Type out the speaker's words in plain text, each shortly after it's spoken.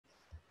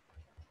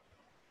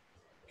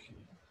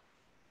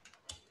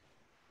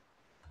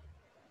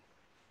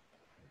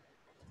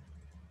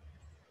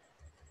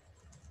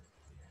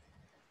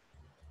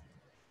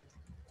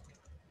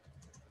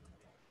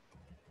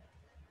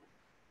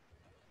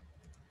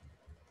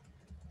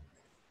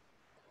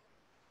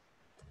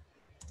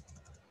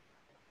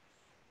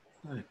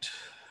Right.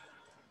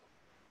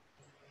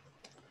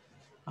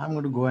 I'm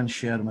going to go and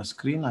share my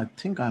screen. I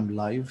think I'm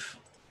live.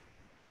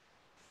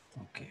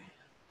 Okay.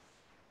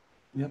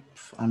 Yep,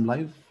 I'm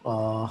live.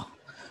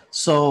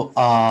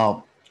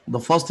 The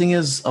first thing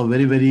is a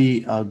very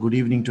good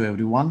evening to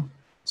everyone.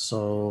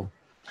 So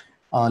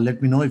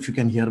let me know if you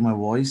can hear my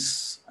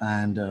voice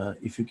and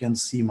if you can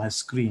see my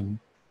screen.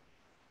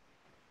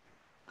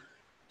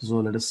 So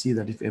let us see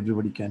that if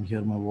everybody can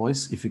hear my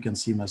voice, if you can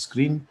see my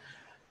screen.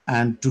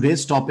 And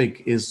today's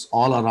topic is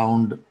all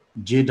around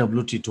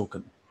JWT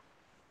token.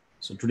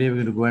 So today we're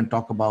going to go and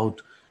talk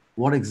about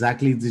what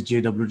exactly is the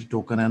JWT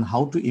token and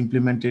how to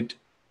implement it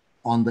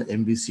on the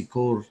MVC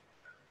Core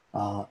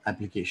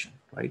application,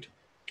 right?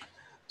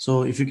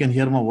 So if you can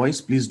hear my voice,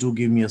 please do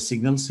give me a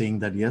signal saying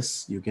that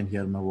yes, you can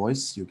hear my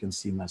voice, you can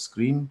see my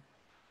screen.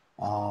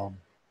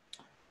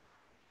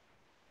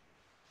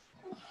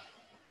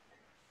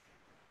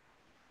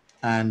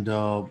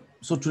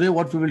 So today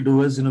what we will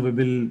do is,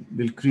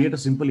 we'll create a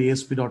simple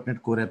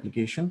ASP.NET Core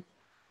application.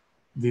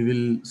 We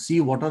will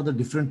see what are the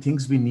different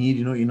things we need,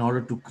 in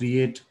order to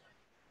create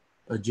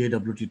a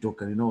JWT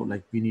token.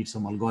 Like we need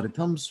some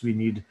algorithms, we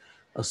need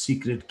a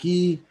secret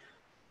key,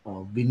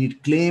 we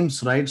need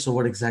claims, right? So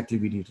what exactly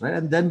we need, right?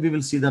 And then we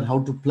will see that how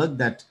to plug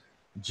that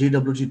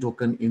JWT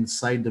token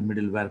inside the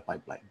middleware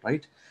pipeline,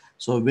 right?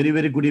 So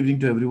very good evening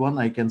to everyone.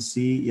 I can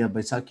see, yeah,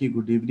 Baisakhi,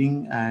 good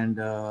evening, and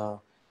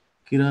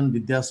Kiran,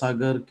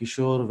 Vidyasagar,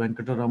 Kishore,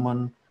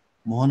 Venkataraman,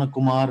 Mohana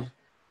Kumar.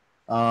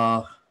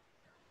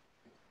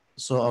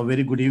 So a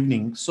very good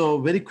evening. So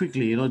very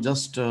quickly,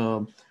 just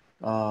to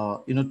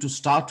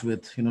start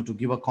with, to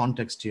give a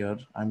context here,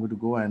 I'm going to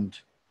go and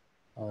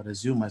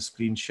resume my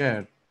screen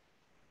share.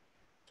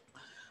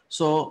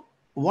 So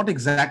what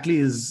exactly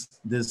is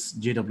this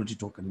JWT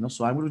token?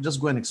 So I'm going to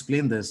just go and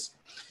explain this.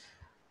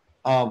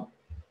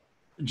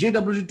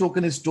 JWT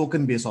token is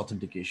token-based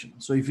authentication.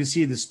 So if you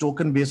see, this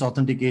token-based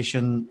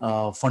authentication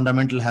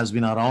fundamental has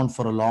been around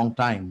for a long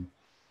time.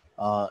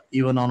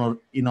 Even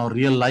in our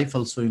real life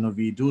also,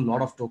 we do a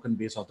lot of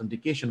token-based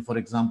authentication. For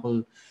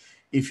example,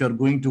 if you're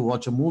going to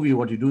watch a movie,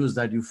 what you do is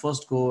that you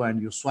first go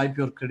and you swipe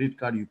your credit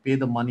card, you pay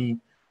the money,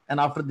 and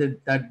after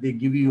that they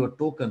give you a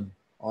token,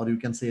 or you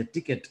can say a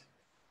ticket,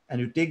 and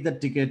you take that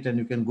ticket and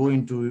you can go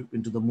into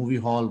the movie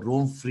hall,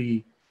 roam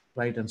free,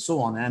 right, and so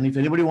on. And if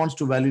anybody wants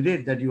to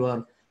validate that you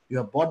have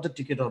bought the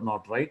ticket or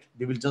not, right,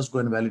 they will just go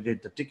and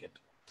validate the ticket.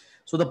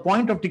 So the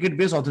point of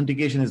ticket-based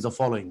authentication is the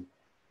following.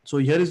 So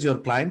here is your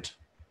client.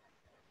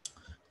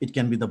 It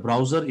can be the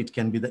browser, it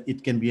can be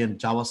a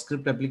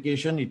JavaScript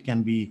application, it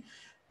can be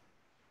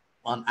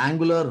on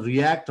Angular,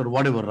 React, or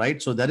whatever,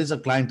 right? So there is a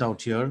client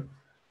out here,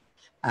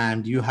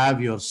 and you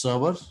have your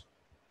server.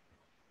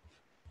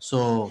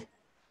 So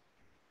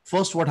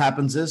first what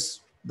happens is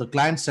the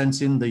client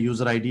sends in the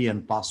user ID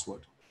and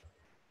password,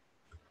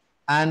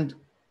 and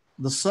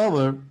the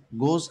server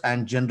goes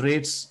and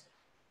generates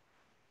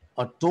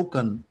a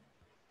token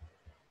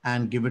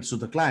and give it to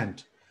the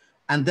client.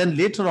 And then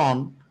later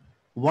on,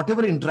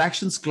 whatever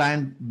interactions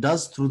client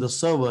does through the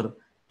server,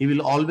 he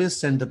will always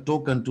send the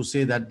token to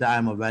say that I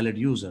am a valid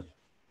user,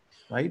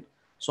 right?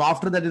 So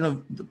after that,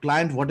 the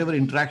client, whatever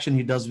interaction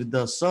he does with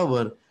the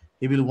server,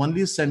 he will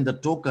only send the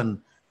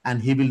token,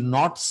 and he will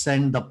not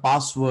send the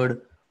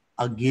password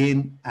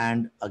again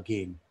and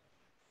again.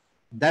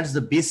 That's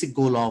the basic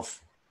goal of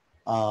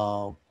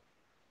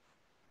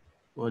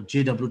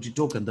JWT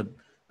token.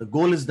 The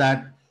goal is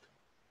that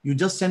you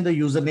just send the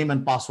username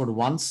and password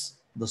once,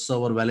 the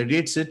server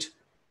validates it,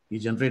 he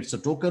generates a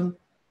token,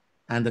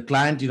 and the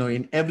client,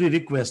 in every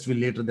request will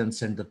later then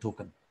send the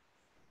token.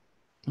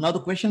 Now the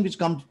question which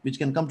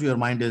can come to your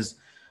mind is,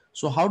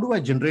 so how do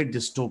I generate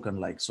this token?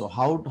 Like, so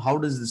how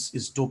does this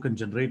is token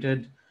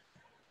generated?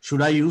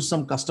 Should I use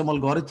some custom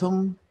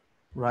algorithm,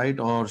 right?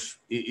 Or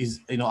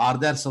are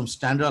there some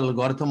standard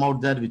algorithm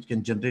out there which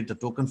can generate the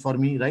token for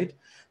me, right?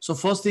 So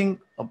first thing,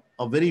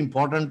 a very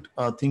important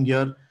thing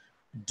here,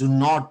 do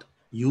not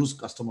use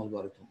custom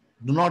algorithm.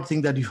 Do not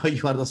think that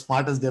you are the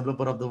smartest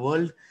developer of the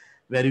world,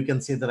 where you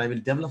can say that I will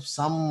develop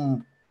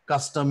some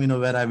custom,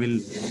 where I will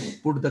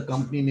put the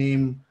company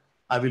name,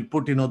 I will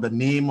put, the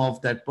name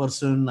of that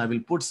person, I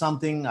will put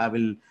something, I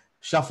will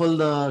shuffle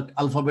the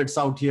alphabets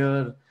out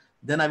here,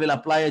 then I will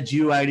apply a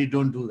GUID.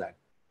 Don't do that.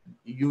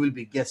 You will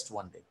be guessed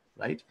one day,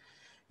 right?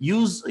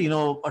 Use,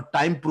 a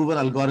time-proven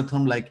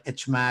algorithm like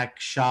HMAC,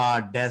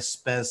 SHA, DES,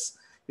 PES.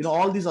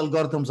 All these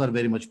algorithms are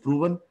very much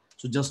proven.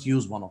 So just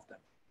use one of them,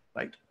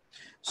 right?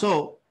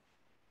 So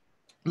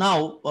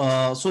now,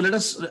 so let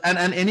us,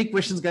 and any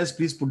questions, guys,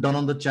 please put down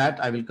on the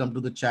chat. I will come to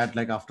the chat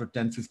like after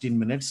 10, 15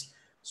 minutes.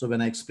 So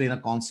when I explain a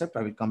concept,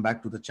 I will come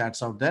back to the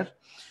chats out there.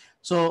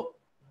 So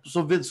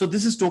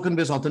this is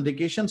token-based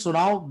authentication. So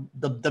now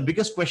the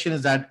biggest question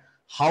is that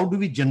how do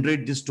we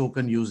generate this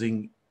token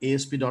using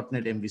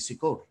ASP.NET MVC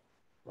Core,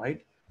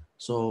 right?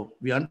 So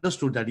we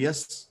understood that,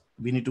 yes,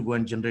 we need to go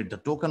and generate the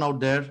token out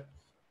there,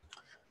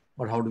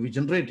 but how do we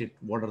generate it?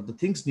 What are the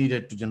things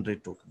needed to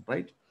generate token,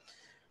 right?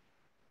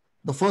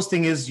 The first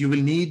thing is you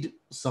will need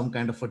some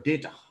kind of a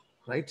data,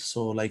 right?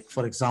 So like,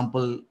 for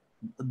example,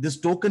 this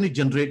token is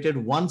generated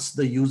once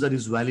the user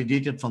is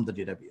validated from the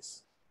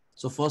database.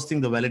 So first thing,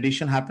 the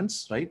validation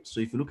happens, right? So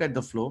if you look at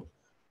the flow,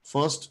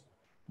 first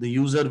the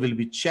user will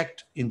be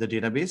checked in the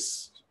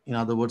database. In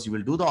other words, you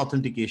will do the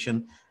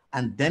authentication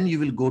and then you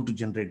will go to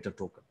generate the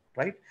token,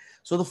 right?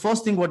 So the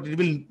first thing what it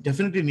will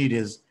definitely need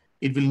is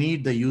it will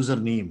need the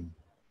username,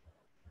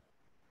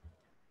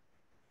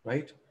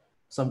 right?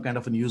 Some kind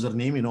of a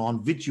username,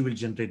 on which you will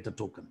generate the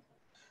token.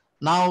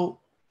 Now,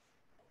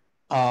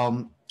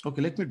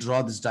 okay, let me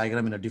draw this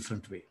diagram in a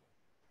different way.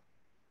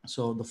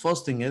 So the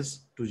first thing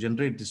is to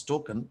generate this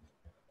token,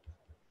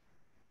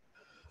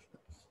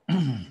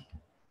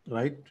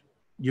 right?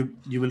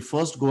 You will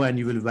first go and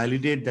you will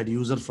validate that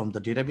user from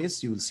the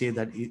database. You will say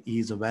that he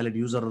is a valid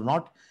user or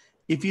not.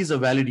 If he is a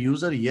valid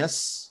user,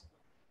 yes,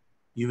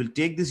 you will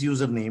take this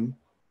username,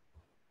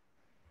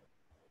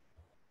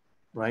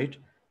 right?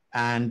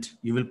 And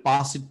you will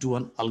pass it to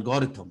an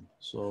algorithm.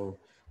 So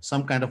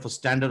some kind of a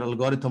standard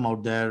algorithm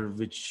out there,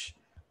 which,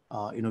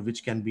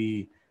 which can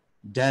be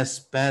DES,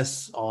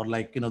 PES, or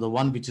like, the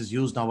one which is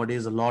used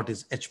nowadays a lot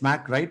is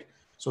HMAC, right?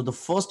 So the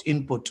first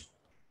input,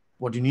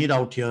 what you need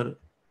out here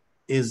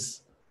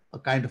is a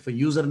kind of a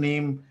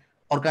username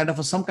or kind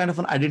of some kind of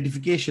an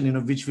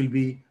identification, which will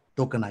be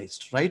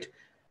tokenized, right?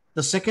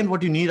 The second,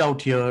 what you need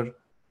out here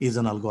is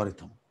an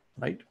algorithm,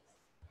 right?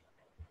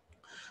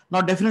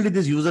 Now, definitely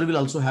this user will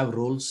also have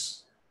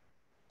roles.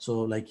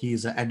 So like he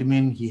is an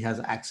admin, he has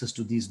access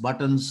to these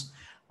buttons,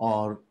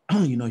 or,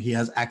 he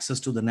has access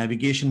to the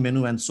navigation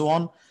menu and so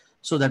on.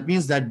 So that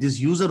means that this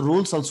user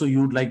roles also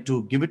you would like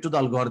to give it to the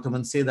algorithm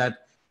and say that,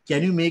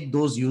 can you make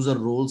those user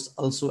roles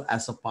also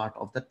as a part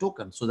of the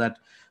token, so that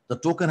the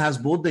token has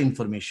both the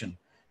information.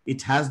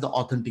 It has the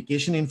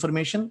authentication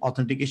information.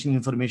 Authentication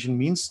information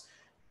means,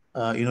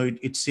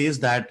 it says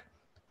that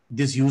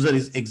this user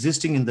is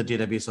existing in the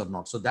database or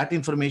not. So that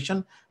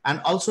information,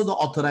 and also the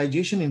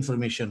authorization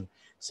information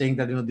saying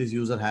that, this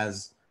user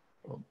has,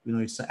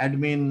 it's an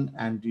admin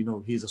and,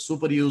 he's a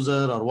super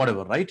user or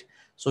whatever, right?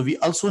 So we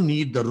also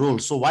need the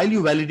roles. So while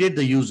you validate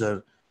the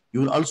user,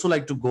 you will also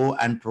like to go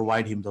and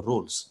provide him the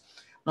roles.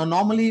 Now,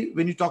 normally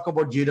when you talk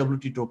about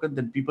JWT token,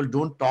 then people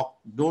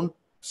don't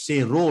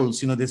say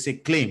roles, they say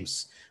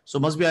claims. So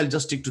must be, I'll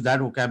just stick to that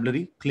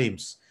vocabulary,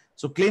 claims.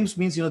 So claims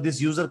means, this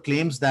user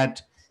claims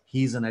that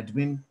he's an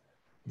admin.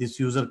 This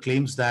user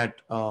claims that,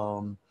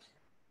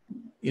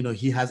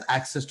 he has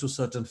access to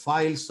certain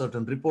files,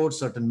 certain reports,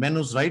 certain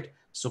menus, right?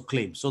 So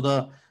claims. So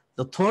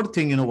the third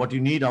thing, what you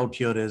need out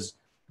here is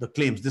the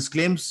claims. This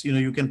claims,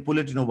 you can pull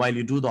it, while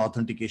you do the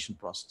authentication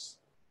process.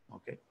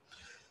 Okay.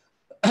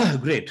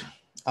 Great.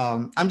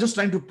 I'm just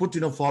trying to put,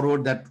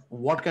 forward that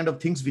what kind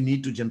of things we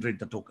need to generate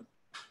the token.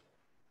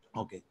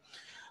 Okay.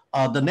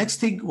 The next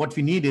thing, what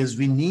we need is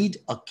we need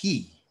a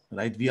key,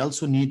 right? We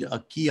also need a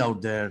key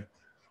out there.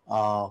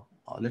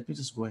 Let me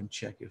just go and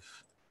check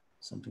if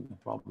something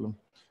a problem,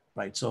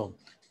 right? So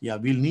yeah,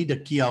 we'll need a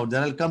key out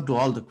there. I'll come to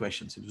all the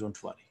questions, if you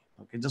don't worry.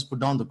 Okay, just put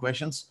down the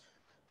questions,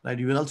 right?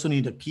 You will also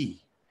need a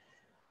key.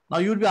 Now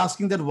you would be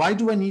asking that, why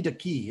do I need a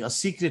key? A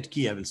secret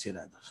key, I will say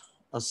rather.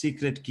 A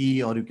secret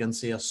key, or you can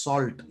say a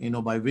salt,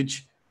 by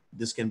which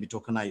this can be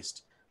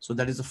tokenized. So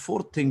that is the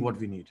fourth thing what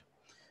we need.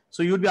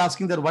 So you would be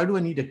asking that, why do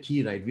I need a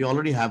key, right? We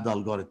already have the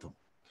algorithm.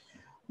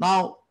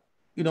 Now,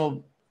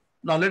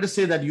 now let us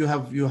say that you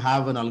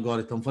have an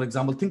algorithm. For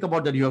example, think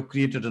about that you have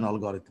created an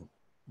algorithm.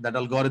 That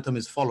algorithm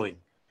is following.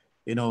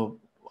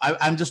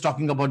 I'm just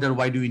talking about that,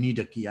 why do we need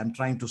a key? I'm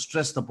trying to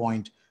stress the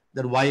point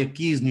that why a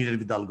key is needed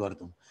with the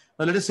algorithm.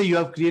 Now let us say you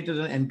have created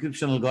an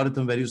encryption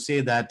algorithm where you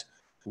say that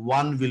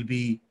 1 will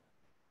be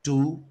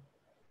 2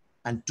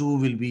 and 2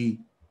 will be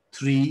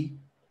 3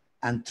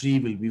 and 3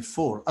 will be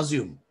 4.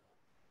 Assume.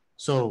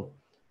 So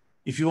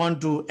if you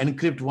want to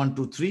encrypt 1,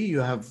 2, 3, you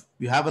have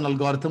an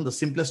algorithm, the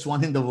simplest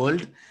one in the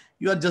world.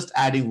 You are just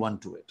adding 1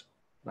 to it,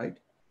 right?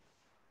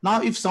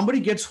 Now, if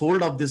somebody gets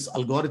hold of this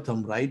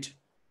algorithm, right,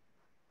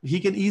 he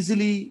can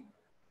easily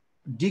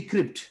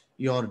decrypt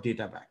your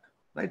data back,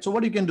 right? So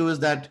what you can do is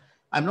that,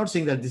 I'm not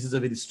saying that this is a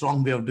very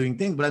strong way of doing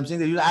things, but I'm saying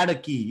that you add a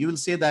key. You will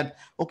say that,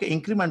 okay,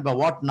 increment by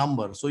what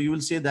number? So you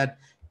will say that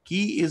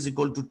key is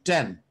equal to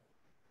 10.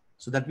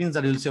 So that means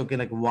that you'll say, okay,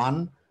 like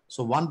 1.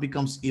 So 1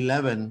 becomes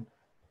 11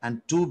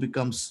 and 2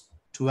 becomes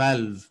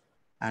 12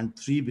 and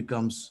 3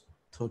 becomes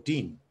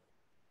 13.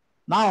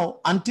 Now,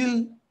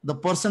 until the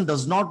person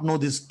does not know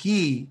this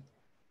key,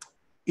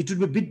 it would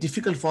be a bit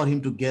difficult for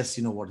him to guess,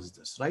 what is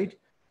this, right?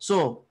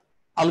 So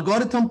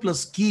algorithm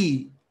plus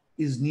key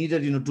is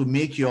needed, to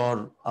make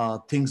your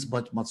things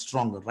much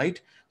stronger, right?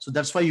 So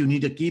that's why you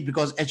need a key,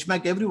 because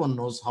HMAC, everyone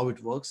knows how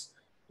it works.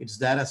 It's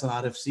there as an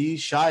RFC.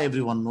 SHA,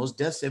 everyone knows.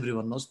 DES,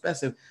 everyone knows.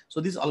 PES. So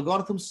these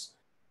algorithms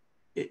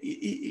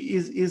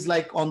is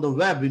like on the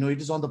web,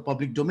 it is on the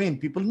public domain.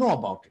 People know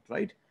about it,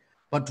 right?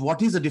 But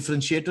what is the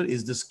differentiator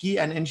is this key,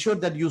 and ensure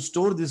that you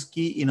store this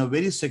key in a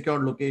very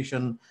secure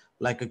location,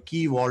 like a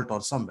key vault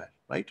or somewhere,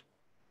 right?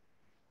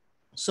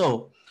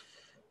 So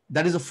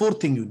that is the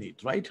fourth thing you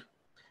need, right?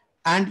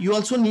 And you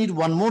also need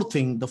one more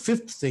thing, the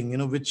fifth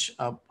thing, which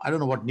I don't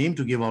know what name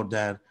to give out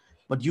there,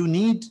 but you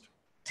need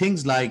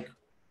things like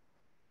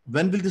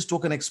when will this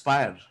token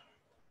expire?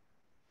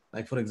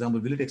 Like, for example,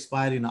 will it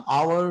expire in an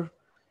hour?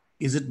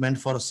 Is it meant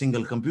for a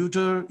single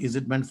computer? Is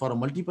it meant for a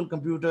multiple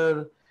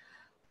computer?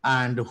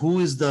 And who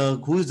is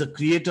the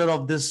creator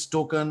of this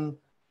token?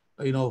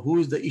 Who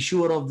is the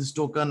issuer of this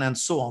token, and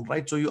so on,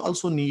 right? So you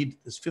also need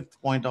this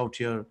fifth point out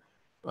here,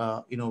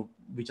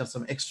 which are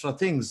some extra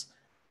things,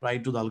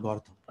 right, to the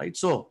algorithm, right?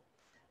 So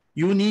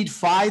you need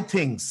five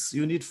things.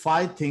 You need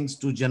five things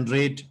to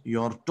generate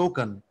your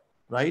token,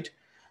 right?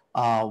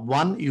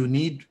 One, you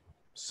need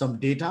some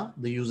data,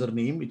 the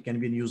username. It can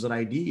be a user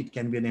ID, it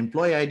can be an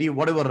employee ID,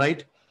 whatever,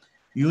 right?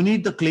 You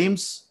need the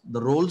claims,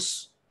 the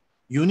roles.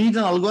 You need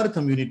an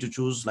algorithm you need to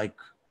choose, like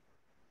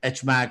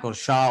HMAC or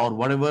SHA or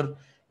whatever.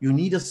 You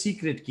need a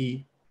secret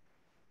key.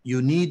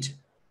 You need,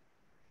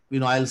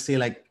 I'll say,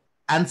 like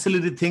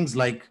ancillary things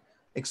like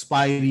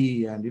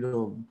expiry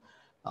and,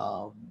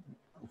 uh,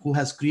 who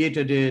has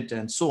created it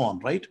and so on,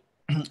 right?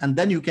 And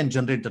then you can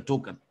generate the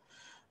token.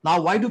 Now,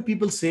 why do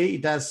people say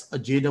it as a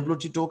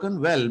JWT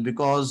token? Well,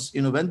 because,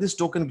 when this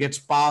token gets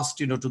passed,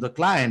 to the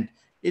client,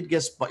 it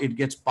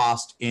gets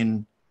passed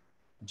in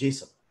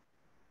JSON.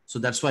 So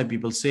that's why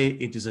people say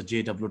it is a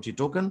JWT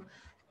token.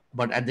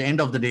 But at the end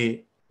of the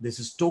day, this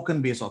is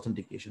token-based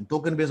authentication.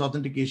 Token-based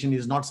authentication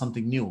is not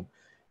something new.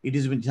 It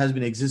has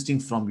been existing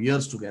from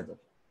years together.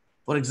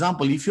 For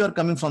example, if you are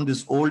coming from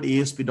this old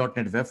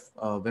ASP.NET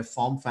web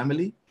form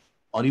family,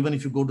 or even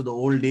if you go to the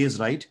old days,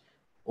 right?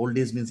 Old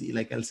days means,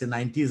 like, I'll say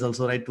 90s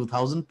also, right?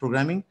 2000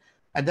 programming.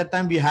 At that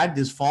time, we had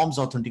this forms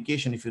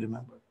authentication, if you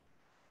remember.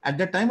 At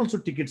that time also,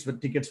 tickets were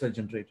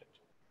generated.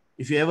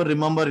 If you ever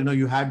remember,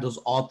 you had those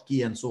auth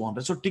key and so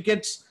on. So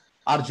tickets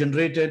are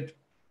generated,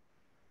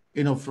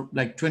 from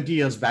like 20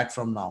 years back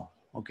from now.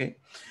 Okay.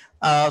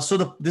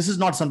 So this is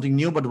not something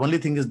new, but the only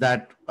thing is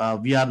that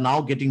we are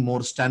now getting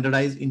more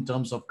standardized in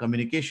terms of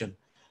communication.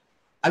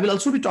 I will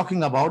also be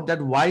talking about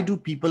that. Why do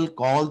people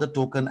call the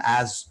token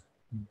as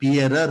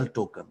bearer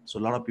token? So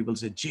a lot of people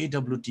say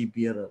JWT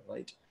bearer,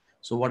 right?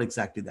 So what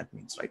exactly that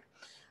means, right?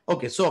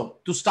 Okay. So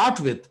to start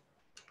with,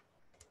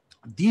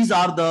 these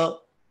are the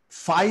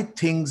five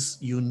things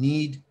you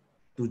need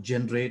to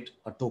generate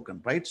a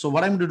token, right? So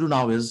what I'm going to do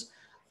now is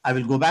I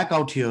will go back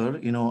out here,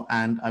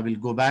 and I will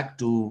go back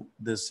to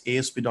this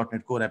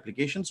ASP.NET Core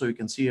application. So you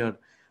can see here,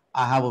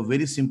 I have a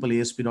very simple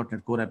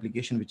ASP.NET Core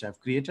application, which I've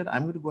created.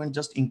 I'm going to go and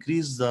just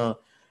increase the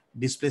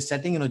display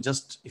setting,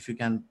 just if you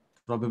can,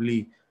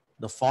 probably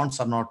the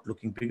fonts are not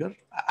looking bigger.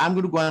 I'm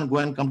going to go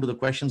and come to the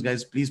questions,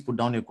 guys. Please put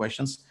down your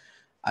questions.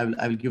 I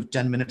will give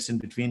 10 minutes in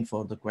between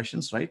for the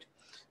questions, right?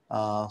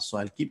 So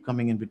I'll keep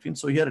coming in between.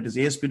 So here it is,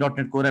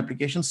 ASP.NET Core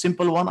application,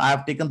 simple one. I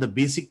have taken the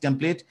basic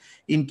template.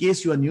 In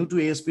case you are new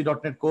to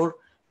ASP.NET Core,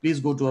 please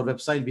go to our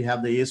website. We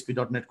have the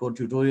ASP.NET Core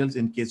tutorials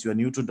in case you are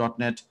new to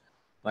 .NET,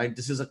 right?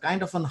 This is a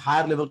kind of a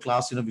higher level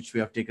class, which we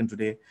have taken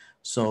today.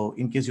 So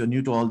in case you're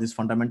new to all these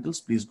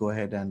fundamentals, please go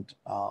ahead and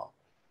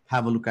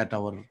have a look at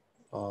our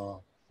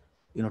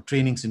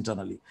trainings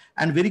internally.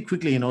 And very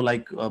quickly,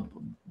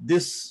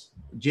 this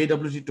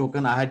JWT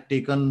token I had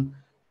taken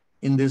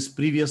in this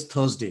previous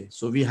Thursday.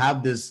 So we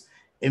have this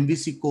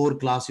MVC Core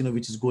class,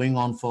 which is going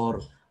on for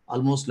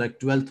almost like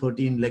 12,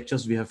 13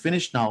 lectures we have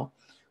finished now.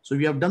 So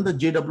we have done the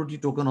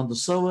JWT token on the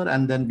server,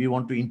 and then we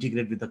want to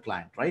integrate with the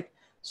client, right?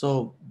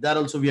 So that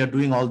also we are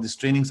doing all these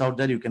trainings out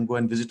there. You can go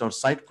and visit our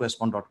site,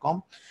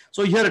 questpond.com.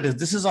 So here it is.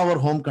 This is our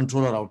home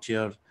controller out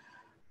here.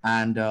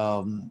 And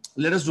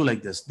let us do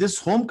like this. This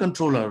home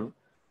controller,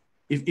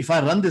 if I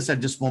run this at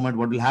this moment,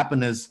 what will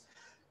happen is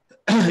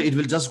it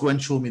will just go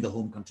and show me the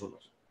home controller,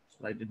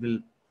 right? It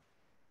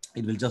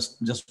will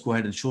just go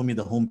ahead and show me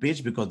the home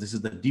page, because this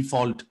is the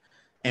default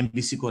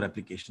MVC Core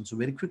application. So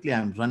very quickly,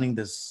 I'm running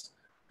this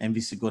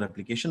MVC Core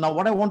application. Now,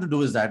 what I want to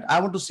do is that I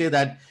want to say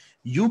that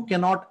you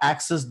cannot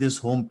access this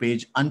home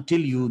page until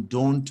you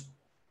don't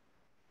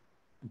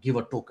give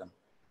a token.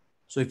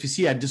 So if you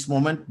see at this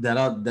moment,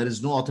 there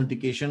is no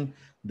authentication,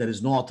 there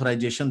is no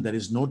authorization, there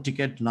is no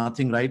ticket,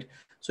 nothing, right?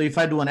 So if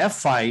I do an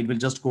F5, it will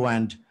just go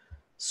and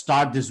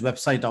start this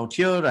website out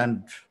here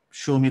and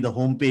show me the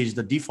home page,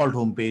 the default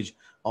home page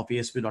of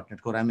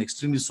ASP.NET Core. I'm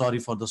extremely sorry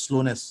for the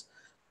slowness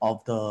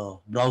of the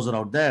browser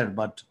out there,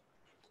 but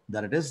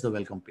there it is, the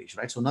welcome page,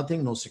 right? So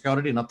nothing, no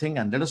security, nothing.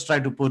 And let us try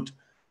to put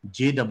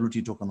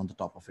JWT token on the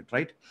top of it,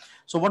 right?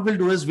 So what we'll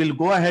do is we'll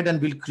go ahead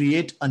and we'll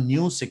create a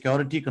new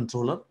security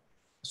controller.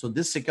 So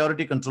this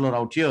security controller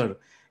out here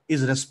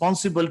is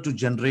responsible to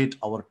generate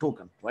our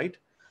token, right?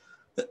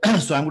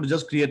 So I'm going to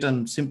just create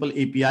a simple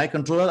API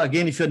controller.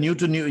 Again, if you're new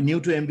to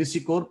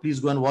MVC Core, please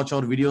go and watch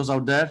our videos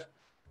out there.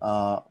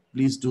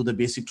 Please do the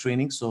basic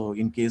training. So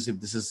in case if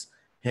this is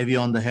heavy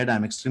on the head,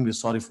 I'm extremely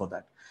sorry for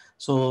that.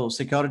 So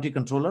security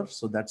controller.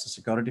 So that's a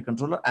security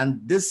controller. And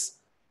this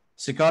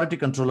security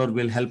controller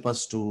will help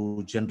us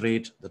to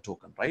generate the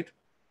token, right?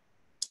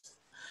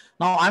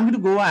 Now I'm going to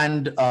go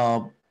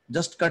and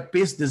just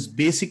paste this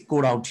basic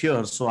code out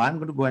here. So I'm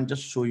going to go and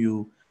just show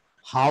you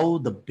how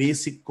the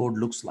basic code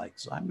looks like.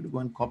 So I'm going to go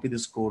and copy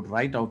this code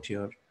right out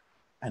here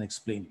and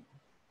explain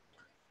it.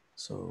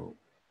 So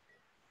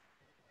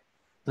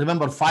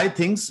Remember 5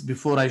 things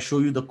before I show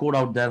you the code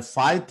out there.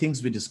 5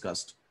 things we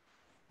discussed.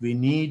 We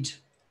need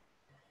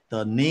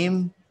the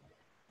name,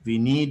 we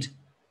need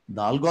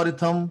the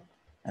algorithm,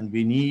 and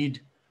we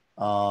need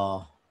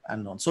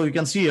and on. So you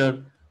can see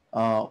here,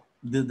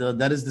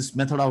 there is this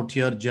method out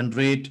here,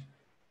 generate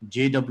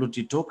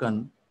JWT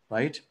token,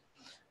 right?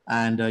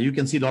 And you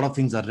can see a lot of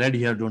things are red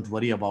here. Don't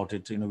worry about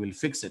it. We'll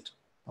fix it.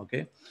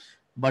 Okay.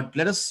 But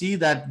let us see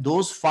that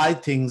those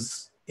 5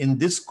 things in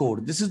this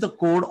code, this is the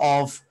code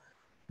of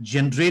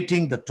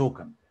generating the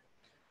token.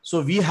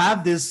 So we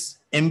have this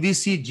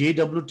MVC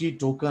JWT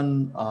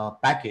token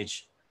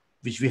package,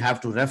 which we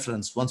have to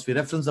reference. Once we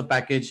reference the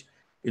package,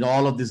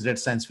 all of these red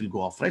signs will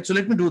go off, right? So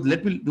let me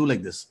do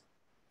like this.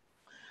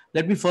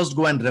 Let me first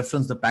go and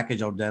reference the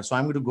package out there. So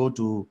I'm going to go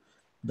to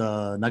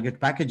the Nugget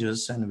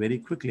packages, and very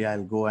quickly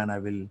I'll go and I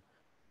will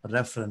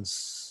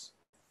reference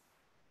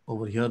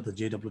over here the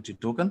JWT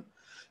token.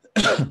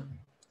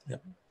 Yeah.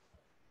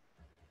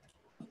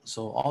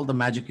 So all the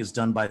magic is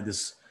done by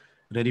this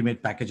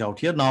ready-made package out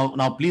here.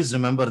 Now please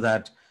remember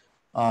that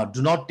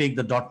do not take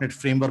the .NET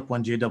Framework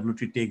one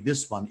JWT, take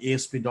this one,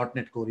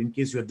 ASP.NET Core. In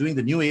case you are doing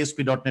the new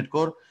ASP.NET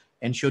Core,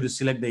 ensure you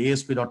select the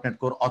ASP.NET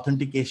Core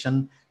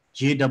Authentication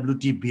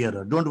JWT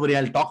Bearer. Don't worry,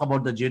 I'll talk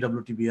about the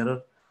JWT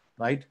Bearer,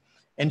 right?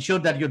 Ensure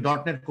that your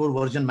 .NET Core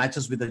version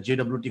matches with the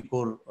JWT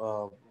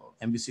Core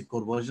MVC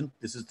Core version.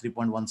 This is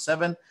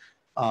 3.17,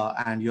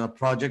 and your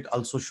project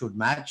also should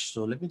match.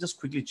 So let me just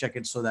quickly check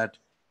it so that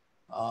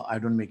I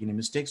don't make any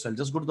mistakes. So I'll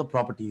just go to the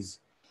properties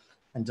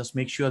and just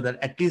make sure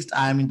that at least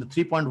I am in the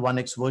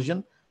 3.1x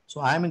version. So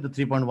I am in the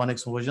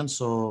 3.1x version.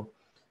 So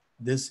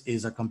this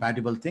is a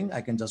compatible thing.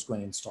 I can just go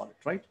and install it,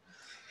 right?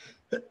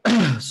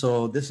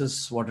 So this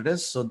is what it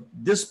is. So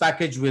this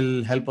package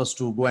will help us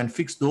to go and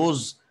fix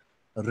those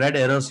red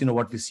errors,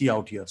 what we see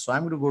out here. So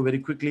I'm going to go very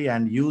quickly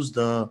and use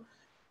the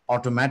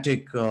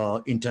automatic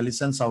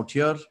IntelliSense out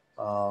here,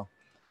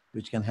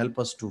 which can help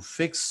us to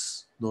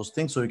fix those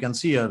things. So you can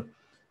see here,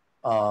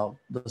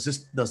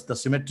 the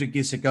symmetric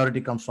key security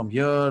comes from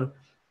here.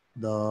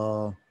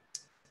 The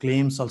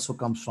claims also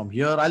comes from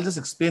here. I'll just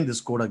explain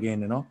this code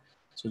again,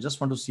 So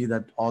just want to see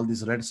that all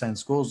these red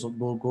signs goes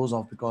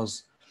off,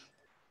 because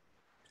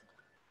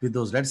with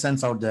those red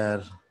signs out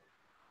there,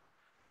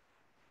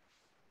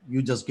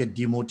 you just get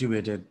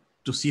demotivated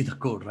to see the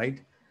code, right?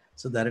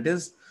 So there it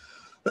is.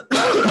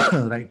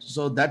 Right.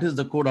 So that is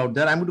the code out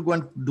there. I'm going to go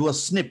and do a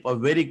snip,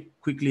 very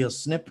quickly a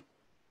snip.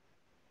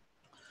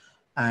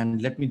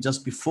 And let me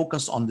just be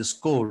focused on this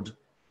code.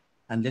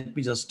 And let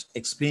me just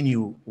explain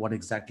you what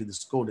exactly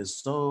this code is.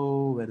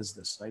 So where is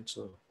this, right?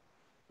 So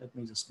let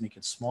me just make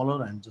it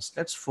smaller and just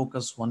let's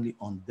focus only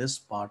on this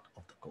part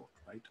of the code,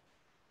 right?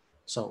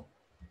 So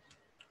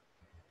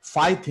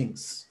 5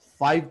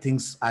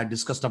 things I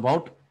discussed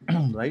about,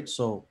 right?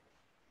 So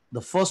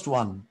the first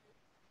one,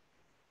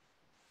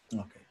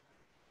 okay.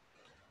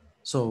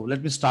 So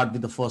let me start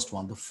with the first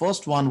one. The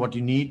first one, what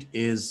you need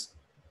is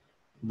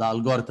the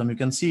algorithm. You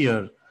can see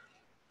here,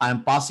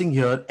 I'm passing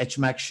here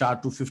HMAC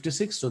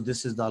SHA-256. So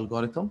this is the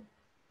algorithm.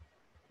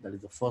 That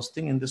is the first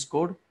thing in this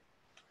code.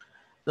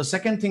 The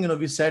second thing,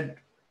 we said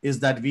is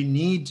that we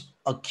need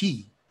a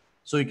key.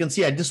 So you can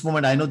see at this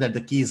moment, I know that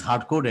the key is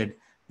hard coded.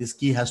 This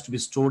key has to be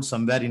stored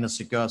somewhere in a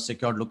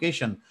secured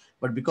location.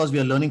 But because we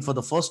are learning for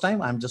the first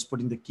time, I'm just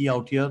putting the key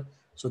out here.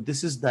 So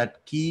this is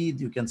that key,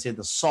 you can say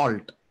the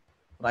salt,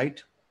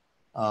 right?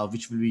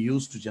 Which will be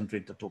used to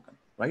generate the token,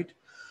 right?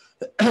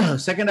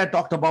 Second, I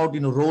talked about,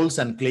 roles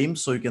and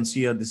claims. So you can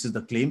see here, this is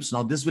the claims.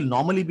 Now this will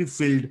normally be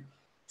filled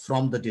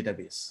from the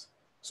database.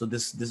 So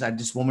this at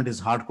this moment is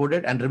hard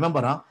coded. And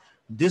remember,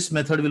 this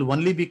method will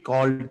only be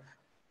called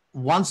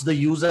once the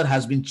user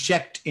has been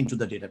checked into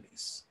the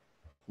database.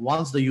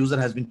 Once the user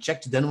has been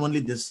checked, then only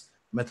this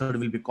method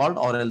will be called,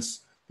 or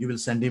else you will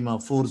send him a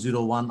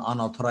 401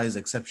 unauthorized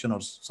exception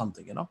or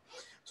something,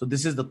 So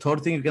this is the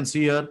third thing you can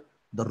see here,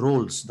 the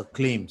roles, the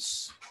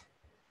claims,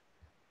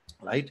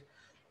 right?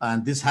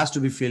 And this has to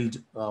be filled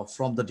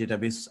from the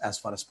database as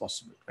far as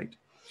possible, right?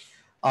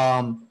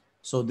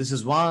 So this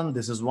is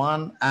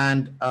one.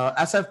 And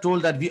as I've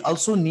told that we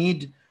also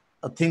need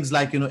things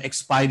like,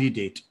 expiry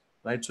date,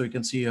 right? So you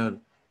can see here,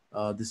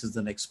 this is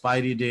an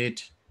expiry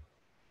date.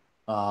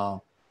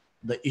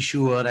 The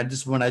issuer, at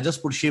this point, I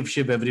just put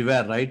ship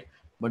everywhere, right?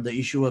 But the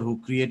issuer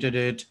who created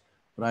it,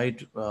 right?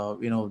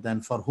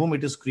 Then for whom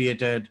it is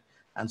created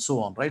and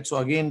so on, right? So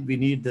again, we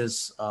need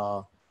this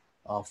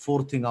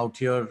fourth thing out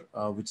here,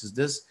 which is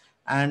this.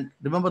 And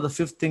remember, the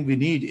fifth thing we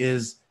need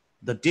is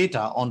the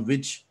data on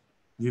which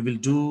we will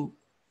do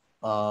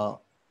the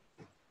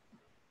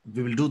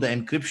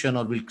encryption,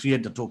 or we'll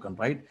create the token,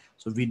 right?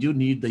 So we do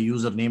need the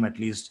username at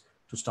least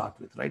to start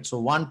with, right? So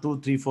 1,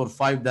 2, 3, 4,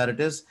 5, there it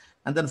is.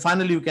 And then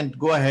finally, you can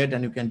go ahead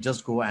and you can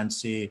just go and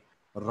say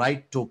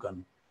write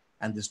token,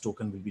 and this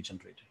token will be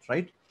generated,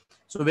 right?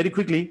 So very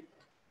quickly,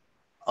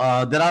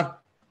 there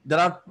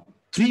are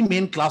 3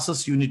 main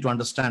classes you need to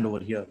understand over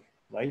here,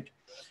 right?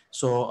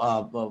 So,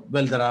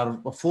 well, there are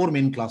 4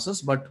 main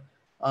classes, but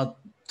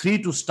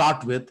 3 to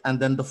start with, and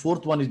then the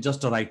 4th one is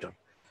just a writer.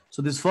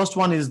 So this first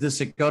one is the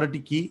security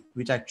key,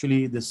 which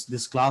actually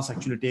this class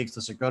actually takes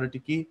the security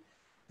key.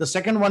 The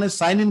second one is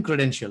sign-in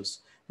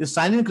credentials. The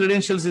sign-in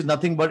credentials is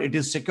nothing but it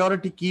is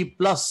security key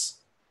plus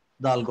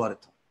the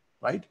algorithm,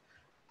 right?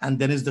 And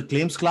then is the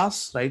claims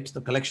class, right?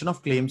 The collection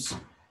of claims.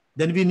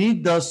 Then we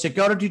need the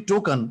security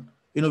token,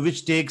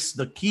 which takes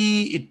the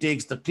key, it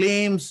takes the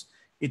claims,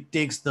 it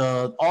takes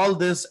the all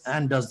this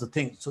and does the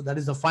thing. So that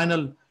is the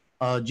final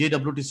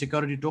JWT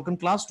security token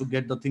class to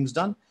get the things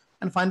done.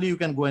 And finally, you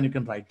can go and you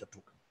can write the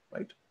token,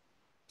 right?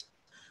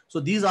 So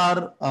these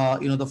are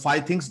the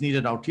 5 things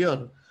needed out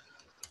here.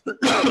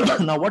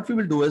 Now what we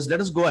will do is let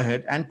us go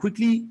ahead and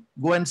quickly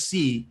go and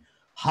see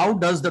how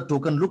does the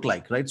token look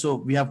like, right? So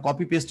we have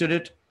copy pasted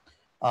it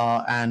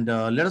and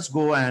let us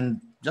go and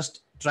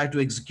just try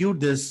to execute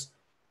this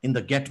in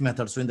the get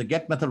method. So in the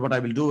get method, what I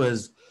will do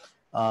is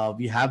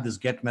we have this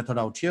get method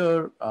out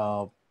here.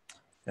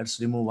 Let's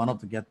remove one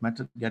of the get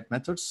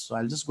methods. So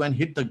I'll just go and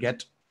hit the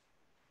get.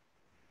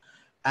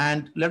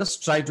 And let us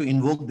try to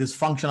invoke this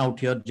function out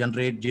here,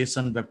 generate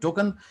JSON web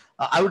token.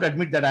 I would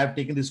admit that I've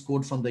taken this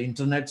code from the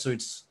internet. So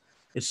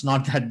it's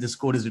not that this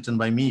code is written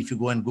by me. If you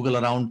go and Google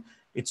around,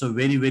 it's a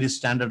very, very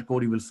standard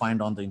code you will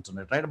find on the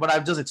internet, right? But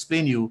I've just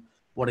explained you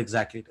what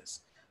exactly it is.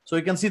 So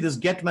you can see this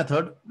get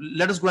method.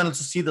 Let us go and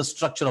also see the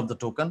structure of the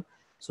token.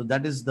 So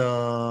that is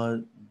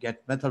the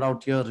get method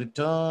out here,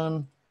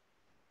 return.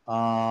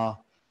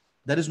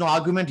 There is no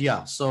argument.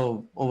 Yeah.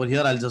 So over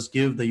here, I'll just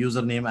give the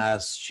username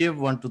as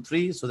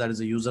Shiv123. So that is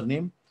a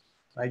username,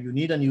 right? You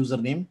need a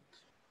username.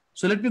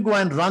 So let me go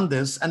and run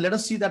this and let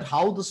us see that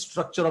how the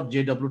structure of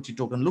JWT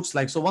token looks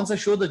like. So once I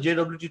show the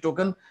JWT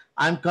token,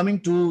 I'm coming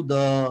to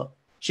the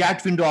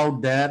chat window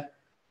out there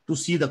to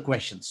see the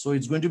questions. So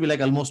it's going to be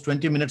like almost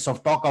 20 minutes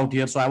of talk out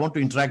here. So I want to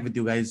interact with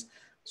you guys.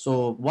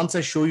 So once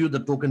I show you the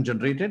token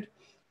generated,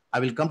 I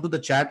will come to the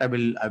chat.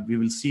 We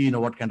will see,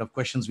 what kind of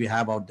questions we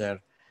have out there.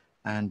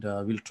 And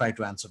we'll try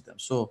to answer them.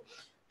 So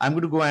I'm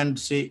going to go and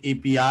say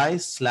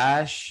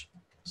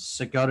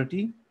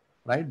API/security,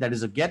 right? That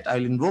is a get.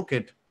 I'll invoke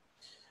it.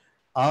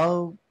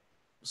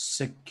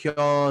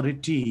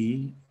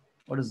 Security.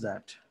 What is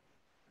that?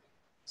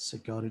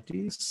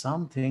 Security.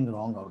 Something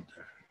wrong out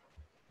there.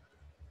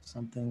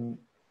 Something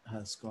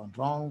has gone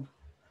wrong.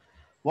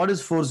 What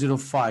is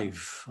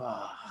 405?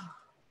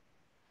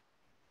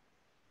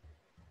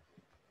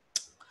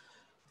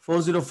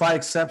 405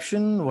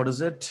 exception. What is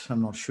it?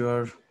 I'm not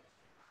sure.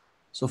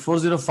 So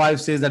 405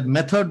 says that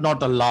method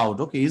not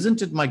allowed. Okay,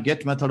 isn't it my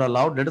get method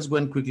allowed? Let us go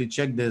and quickly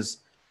check this.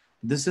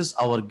 This is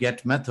our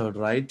get method,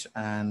 right?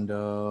 And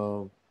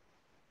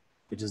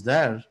it is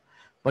there.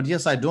 But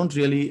yes, I don't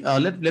really,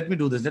 let me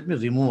do this. Let me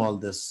remove all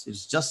this.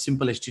 It's just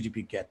simple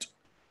HTTP get.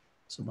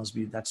 So must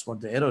be, that's what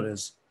the error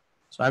is.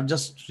 So I've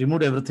just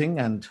removed everything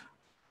and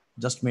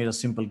just made a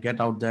simple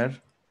get out there.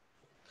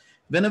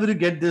 Whenever you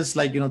get this,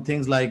 like,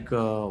 things like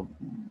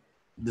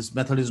this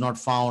method is not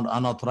found,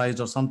 unauthorized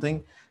or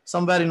something,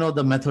 somewhere,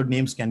 the method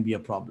names can be a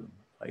problem,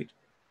 right?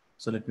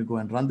 So let me go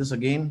and run this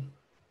again.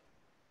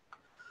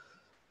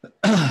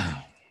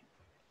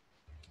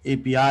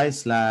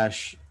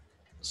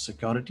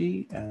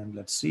 API/security, and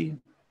let's see.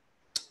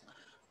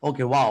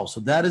 Okay, wow. So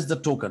there is the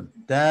token.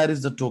 There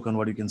is the token,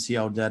 what you can see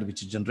out there,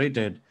 which is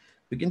generated.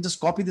 We can just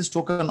copy this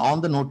token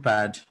on the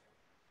notepad,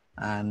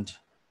 and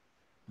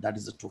that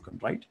is the token,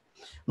 right?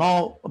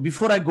 Now,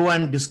 before I go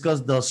and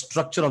discuss the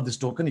structure of this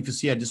token, if you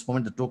see at this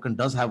moment, the token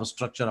does have a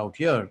structure out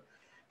here.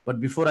 But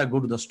before I go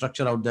to the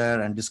structure out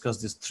there and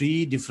discuss these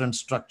 3 different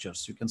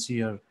structures, you can see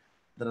here,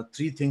 there are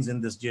 3 things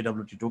in this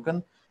JWT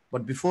token.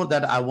 But before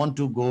that, I want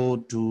to go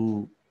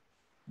to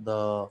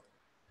the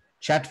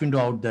chat window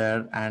out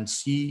there and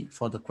see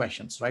for the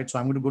questions, right? So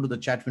I'm going to go to the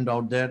chat window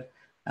out there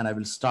and I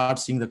will start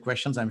seeing the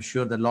questions. I'm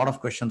sure that a lot of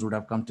questions would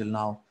have come till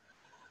now.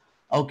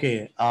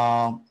 Okay.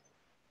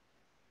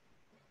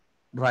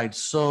 Right.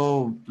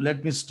 So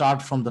let me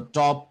start from the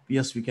top.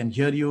 Yes, we can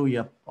hear you.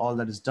 Yep. All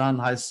that is done.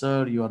 Hi,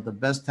 sir. You are the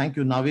best. Thank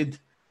you, Navid.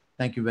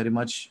 Thank you very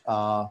much.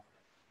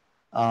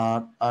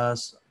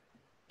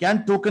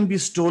 Can token be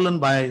stolen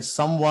by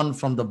someone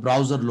from the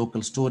browser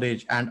local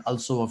storage and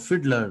also a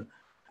fiddler?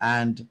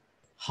 And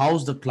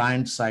how's the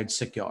client side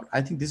secured?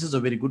 I think this is a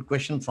very good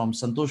question from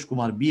Santosh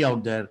Kumar B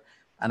out there.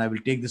 And I will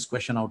take this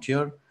question out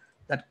here,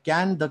 that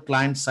can the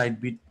client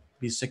side be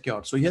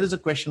secured? So here is a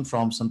question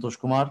from Santosh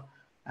Kumar.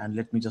 And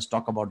let me just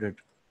talk about it.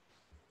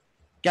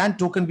 Can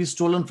token be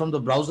stolen from the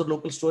browser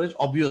local storage?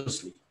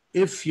 Obviously,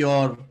 if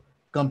your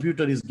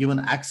computer is given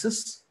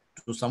access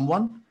to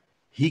someone,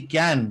 he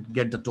can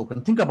get the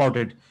token. Think about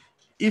it.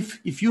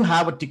 If you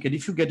have a ticket,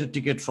 if you get a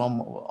ticket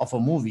of a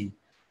movie,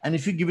 and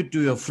if you give it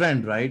to your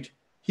friend, right,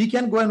 he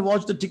can go and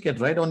watch the ticket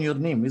right on your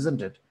name,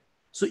 isn't it?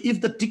 So if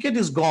the ticket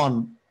is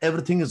gone,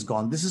 everything is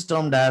gone. This is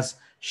termed as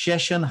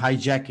session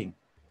hijacking,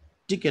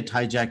 ticket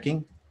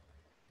hijacking,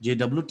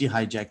 JWT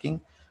hijacking.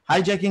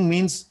 Hijacking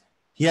means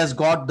he has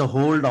got the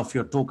hold of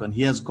your token.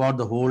 He has got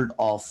the hold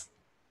of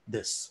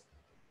this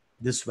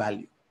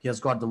value. He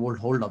has got the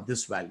hold of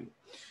this value.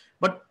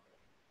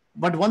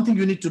 But one thing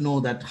you need to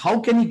know, that how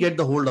can he get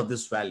the hold of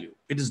this value?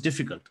 It is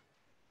difficult,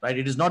 right?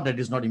 It is not that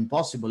it's not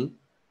impossible,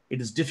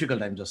 it is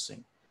difficult, I'm just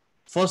saying.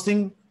 First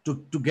thing,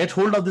 to get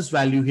hold of this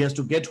value, he has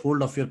to get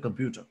hold of your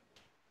computer.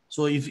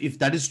 So if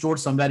that is stored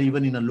somewhere,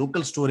 even in a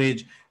local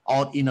storage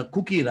or in a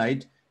cookie,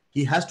 right,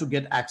 he has to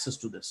get access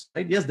to this,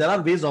 right? Yes, there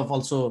are ways of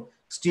also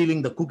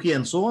stealing the cookie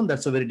and so on.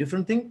 That's a very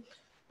different thing.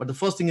 But the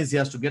first thing is he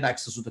has to get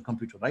access to the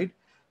computer, right?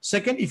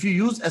 Second, if you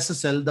use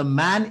SSL, the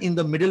man in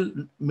the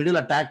middle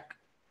attack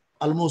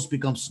almost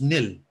becomes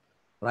nil,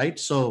 right?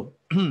 So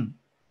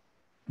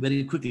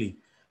very quickly,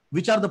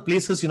 which are the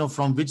places,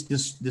 from which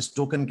this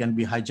token can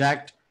be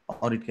hijacked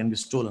or it can be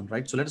stolen,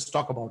 right? So let's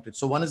talk about it.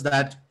 So one is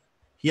that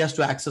he has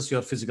to access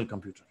your physical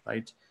computer,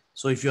 right?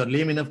 So if you're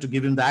lame enough to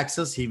give him the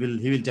access, he will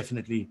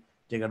definitely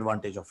take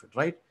advantage of it,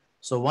 right?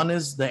 So one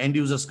is the end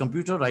user's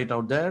computer right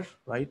out there,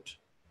 right?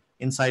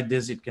 Inside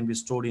this, it can be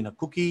stored in a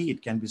cookie,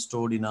 it can be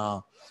stored in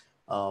a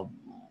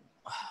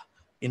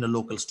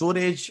local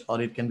storage,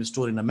 or it can be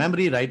stored in a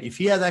memory, right? If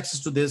he has access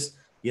to this,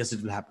 yes,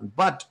 it will happen.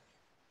 But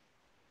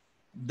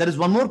there is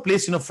one more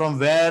place, from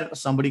where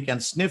somebody can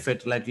sniff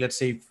it. Like, let's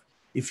say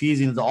if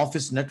he's in the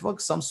office network,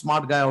 some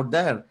smart guy out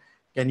there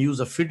can use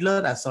a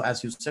fiddler,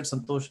 as you said,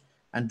 Santosh,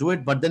 and do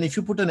it. But then if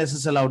you put an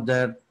SSL out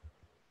there,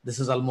 this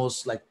is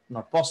almost like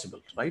not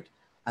possible, right?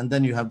 And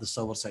then you have the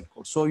server side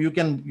code. So you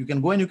can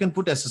go and you can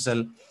put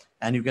SSL,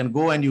 and you can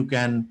go and you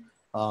can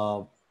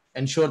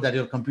ensure that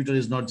your computer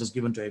is not just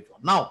given to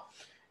everyone. Now,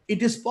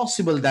 it is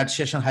possible that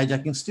session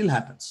hijacking still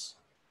happens.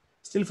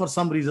 Still, for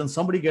some reason,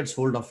 somebody gets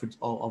hold of it,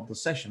 of the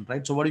session,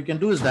 right? So what you can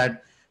do is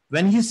that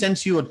when he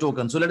sends you a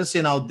token, so let us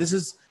say now this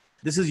is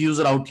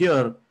user out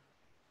here,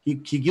 he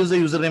gives a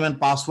username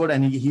and password,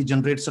 and he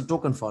generates a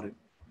token for him,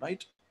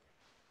 right?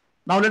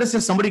 Now let us say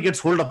somebody gets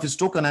hold of his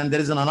token, and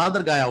there is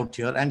another guy out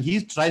here, and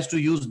he tries to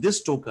use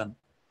this token,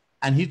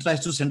 and he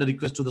tries to send a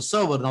request to the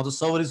server. Now the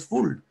server is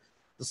fooled.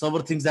 The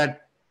server thinks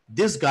that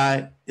this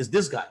guy is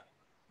this guy,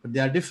 but they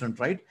are different,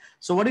 right?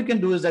 So what you can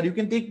do is that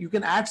you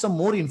can add some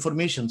more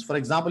information. For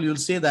example, you'll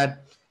say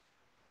that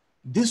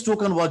this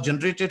token was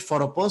generated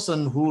for a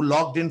person who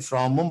logged in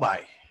from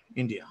Mumbai,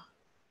 India.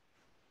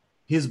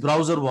 His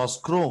browser was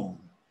Chrome.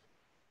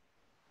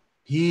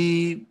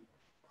 He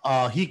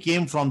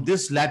came from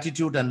this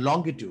latitude and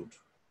longitude.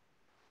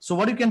 So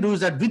what you can do is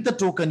that with the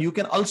token, you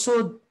can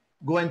also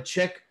go and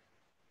check,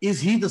 is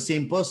he the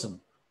same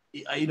person?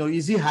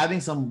 Is he having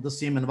the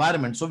same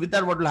environment? So with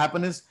that, what will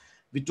happen is,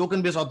 with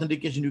token-based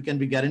authentication, you can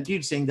be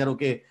guaranteed saying that,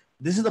 okay,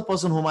 this is the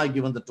person whom I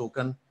given the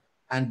token,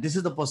 and this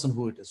is the person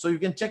who it is. So you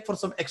can check for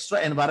some extra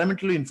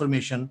environmental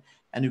information,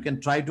 and you can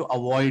try to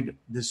avoid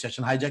this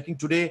session hijacking.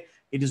 Today,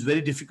 it is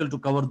very difficult to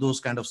cover those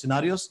kind of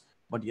scenarios,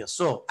 but yes.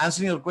 So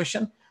answering your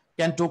question,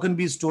 can token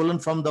be stolen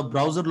from the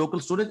browser local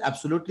storage?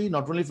 Absolutely.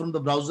 Not only from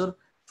the browser,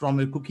 from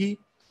a cookie,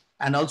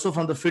 and also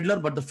from the fiddler.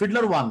 But the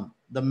fiddler one,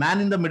 the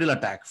man in the middle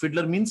attack,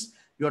 fiddler means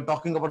you are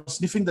talking about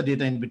sniffing the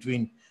data in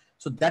between.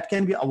 So that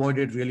can be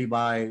avoided really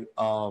by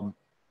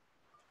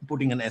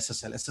putting an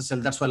SSL.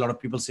 SSL, that's why a lot of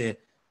people say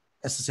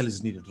SSL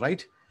is needed,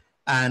 right?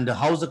 And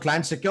how is the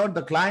client secured?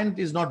 The client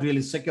is not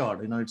really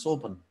secured. It's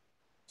open.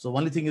 So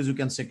only thing is you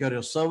can secure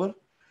your server,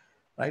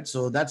 right?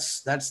 So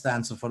that's the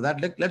answer for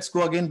that. Let's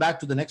go again back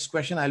to the next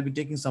question. I'll be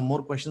taking some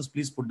more questions.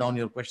 Please put down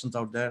your questions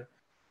out there.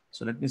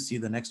 So let me see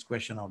the next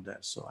question out there.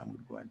 So I'm going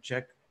to go and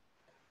check.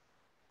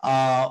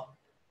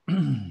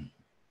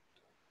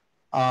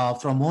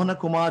 From Mohana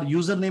Kumar,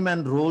 username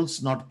and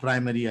roles, not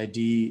primary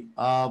ID.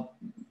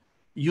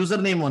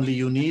 Username only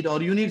you need,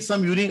 or you need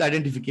some unique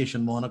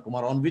identification, Mohana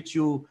Kumar, on which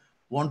you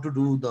want to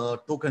do the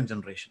token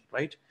generation,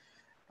 right?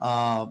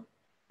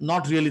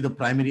 Not really the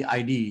primary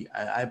ID.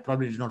 I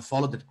probably did not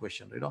follow that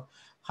question.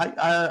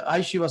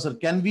 Hi Shiva sir,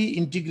 can we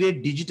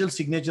integrate digital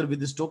signature with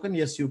this token?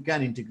 Yes, you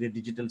can integrate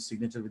digital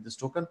signature with this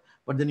token,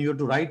 but then you have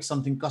to write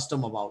something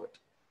custom about it.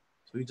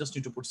 So you just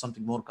need to put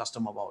something more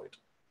custom about it.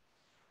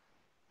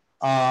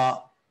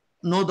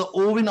 No, the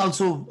OWIN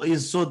also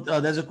is. So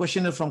there's a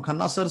question from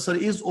Khanna sir. Sir,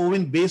 is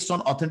OWIN based on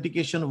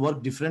authentication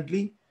work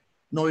differently?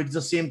 No, it's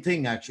the same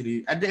thing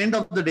actually. At the end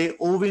of the day,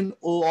 OWIN,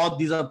 OAuth,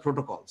 these are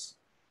protocols.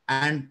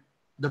 And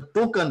the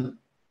token,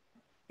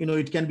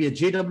 it can be a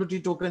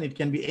JWT token, it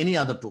can be any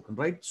other token,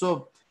 right?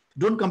 So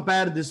don't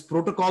compare these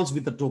protocols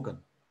with the token.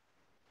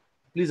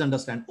 Please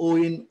understand,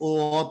 OWIN,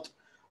 OAuth,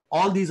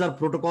 all these are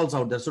protocols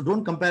out there. So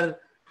don't compare.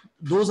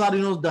 Those are,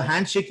 the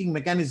handshaking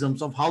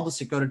mechanisms of how the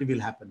security will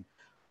happen.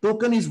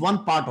 Token is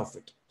one part of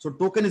it. So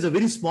token is a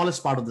very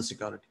smallest part of the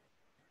security.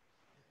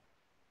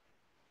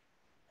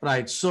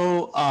 Right.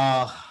 So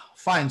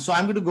fine. So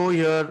I'm going to go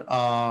here.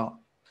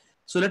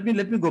 So let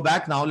me go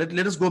back now.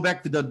 Let us go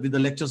back with the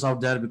lectures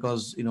out there,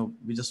 because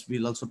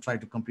we'll also try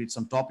to complete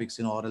some topics,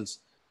 or else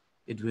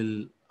it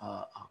will.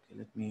 Okay.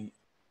 Let me.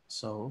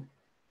 So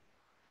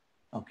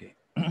okay.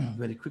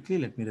 Very quickly,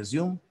 let me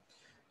resume.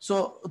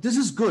 So this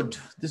is good.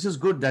 This is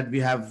good that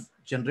we have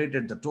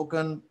generated the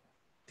token.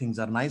 Things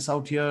are nice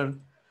out here.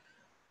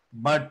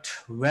 But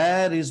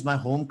where is my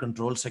home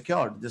control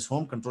secured? This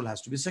home control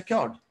has to be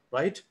secured,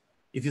 right?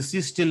 If you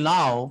see still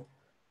now,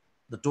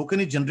 the token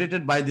is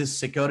generated by this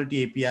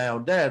security API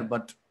out there,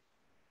 but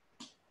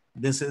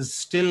this is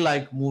still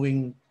like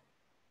moving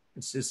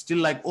It's still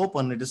like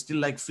open. It is still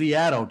like free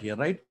air out here,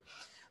 right?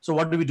 So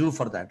what do we do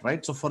for that,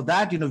 right? So for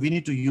that, we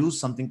need to use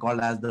something called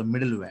as the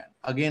middleware.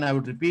 Again, I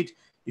would repeat,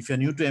 if you're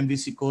new to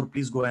MVC Core,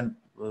 please go and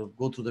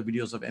go through the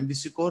videos of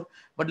MVC Core.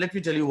 But let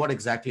me tell you what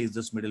exactly is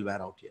this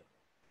middleware out here.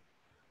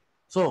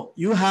 So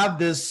you have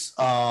this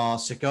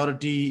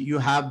security, you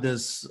have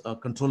this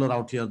controller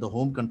out here, the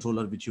home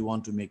controller, which you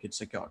want to make it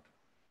secured.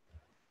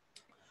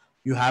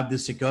 You have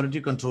this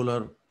security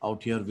controller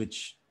out here,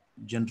 which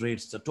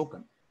generates the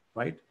token,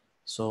 right?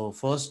 So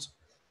first,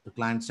 the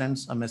client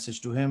sends a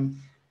message to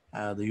him,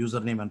 the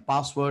username and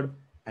password,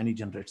 and he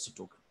generates the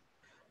token.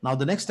 Now,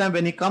 the next time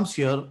when he comes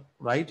here,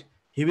 right,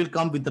 he will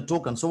come with the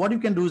token. So what you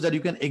can do is that you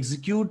can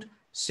execute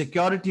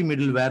security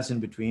middlewares in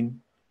between,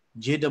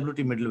 JWT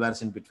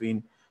middlewares in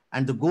between.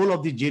 And the goal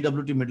of the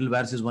JWT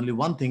middlewares is only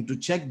one thing, to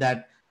check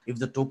that if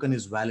the token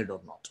is valid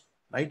or not,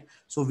 right?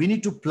 So we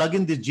need to plug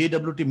in the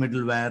JWT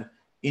middleware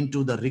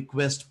into the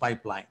request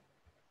pipeline,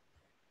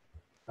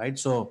 right?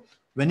 So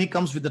when he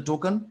comes with the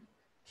token,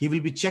 he will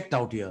be checked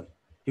out here.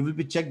 He will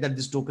be checked that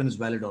this token is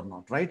valid or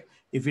not, right?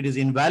 If it is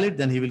invalid,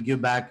 then he will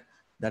give back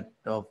that,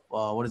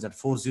 what is that,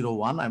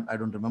 401? I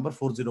don't remember,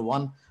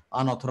 401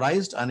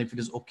 unauthorized. And if it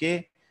is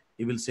okay,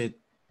 he will say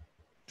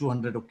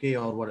 200 okay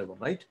or whatever,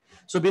 right?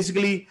 So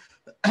basically,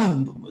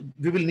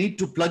 we will need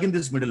to plug in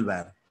this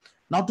middleware.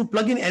 Now, to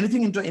plug in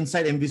anything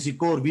inside MVC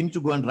Core, we need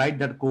to go and write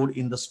that code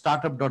in the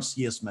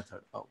startup.cs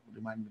method. Oh,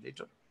 remind me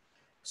later.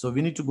 So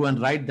we need to go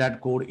and write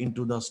that code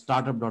into the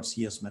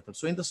startup.cs method.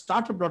 So in the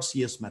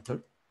startup.cs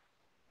method,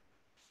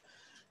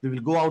 we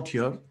will go out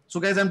here. So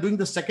guys, I'm doing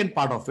the second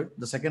part of it.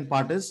 The second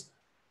part is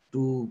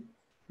to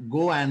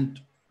go and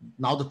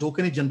now the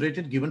token is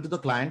generated, given to the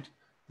client,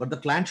 but the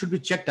client should be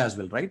checked as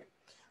well, right?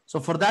 So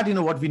for that,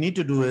 what we need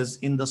to do is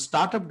in the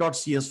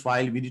startup.cs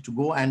file, we need to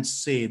go and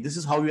say, this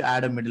is how you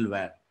add a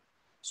middleware.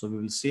 So we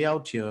will say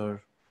out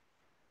here,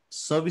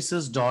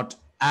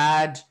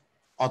 services.add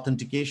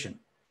authentication.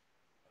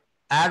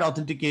 Add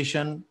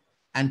authentication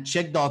and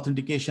check the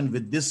authentication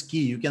with this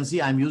key. You can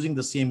see I'm using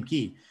the same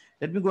key.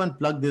 Let me go and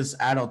plug this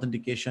add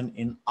authentication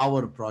in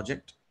our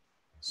project.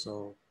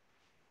 So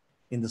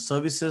in the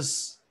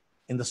services,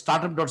 in the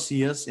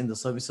startup.cs, in the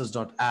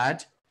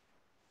services.add,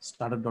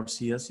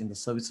 startup.cs, in the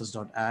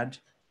services.add.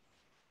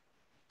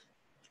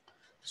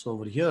 So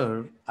over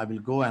here, I will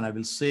go and I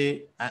will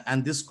say,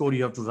 and this code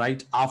you have to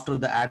write after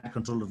the add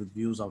controller with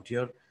views out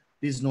here.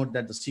 Please note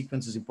that the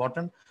sequence is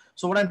important.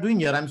 So what I'm doing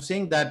here, I'm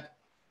saying that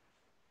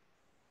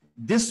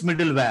this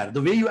middleware,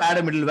 the way you add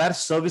a middleware,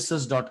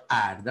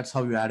 services.add, that's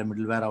how you add a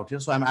middleware out here.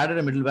 So I'm added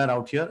a middleware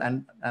out here.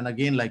 And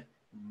again, like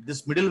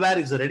this middleware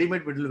is a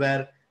ready-made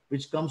middleware,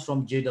 which comes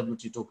from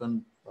JWT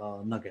token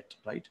nugget,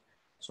 right?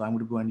 So I'm going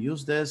to go and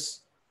use this.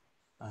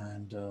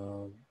 And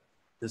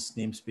this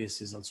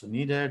namespace is also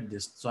needed.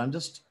 So I'm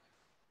just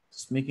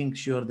making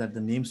sure that the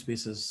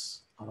namespaces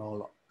are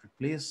all at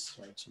place,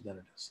 right? So there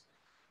it is.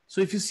 So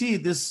if you see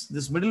this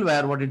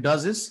middleware, what it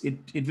does is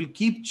it will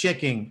keep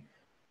checking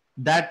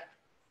that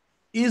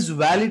is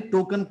valid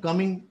token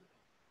coming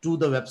to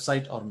the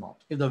website or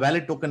not. If the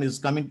valid token is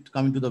coming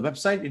to the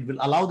website, it will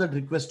allow that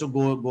request to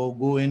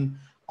go in,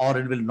 or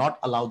it will not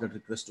allow that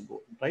request to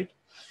go in, right?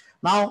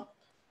 Now,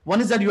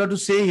 one is that you have to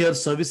say here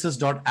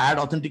services.add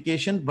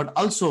authentication, but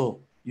also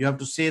you have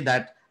to say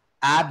that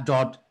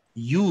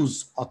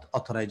app.use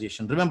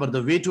authorization. Remember,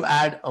 the way to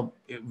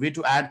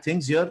add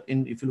things here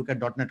if you look at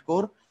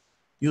 .NETCore,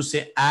 you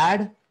say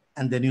add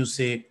and then you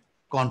say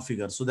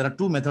configure. So there are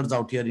two methods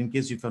out here in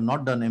case if you have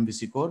not done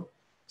MVC Core: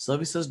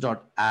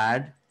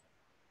 services.add,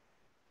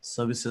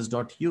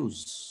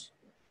 services.use,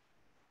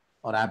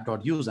 or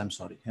app.use. I'm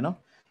sorry,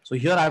 So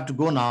here I have to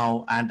go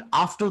now, and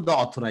after the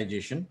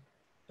authorization,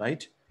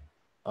 right?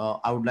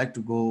 I would like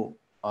to go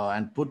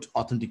and put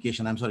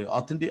authentication. I'm sorry,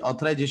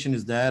 authorization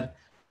is there.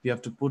 We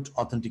have to put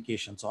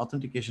authentication. So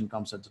authentication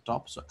comes at the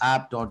top. So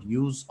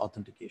app.use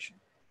authentication.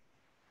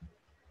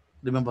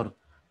 Remember,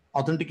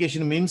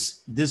 authentication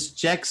means this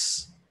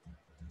checks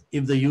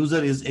if the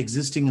user is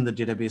existing in the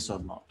database or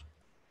not.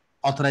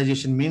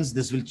 Authorization means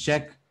this will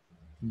check,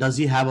 does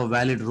he have a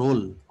valid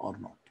role or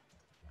not?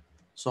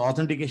 So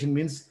authentication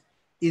means,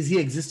 is he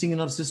existing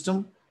in our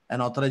system?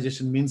 And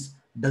authorization means,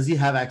 does he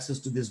have access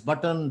to this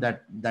button,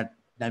 that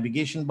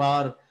navigation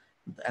bar,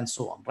 and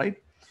so on,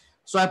 right?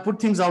 So I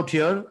put things out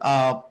here,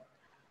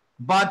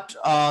 but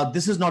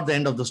this is not the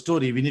end of the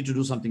story. We need to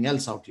do something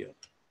else out here.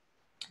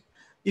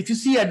 If you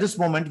see at this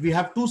moment, we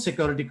have two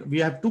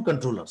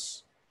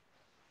controllers.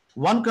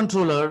 One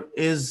controller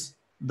is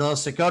the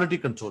security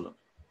controller.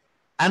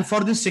 And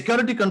for this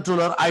security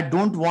controller, I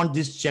don't want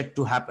this check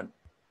to happen.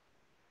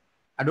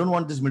 I don't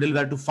want this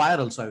middleware to fire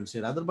also, I will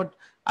say rather, but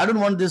I don't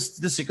want this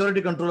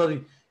security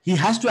controller. He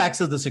has to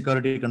access the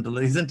security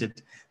controller, isn't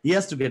it? He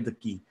has to get the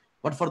key.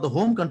 But for the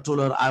home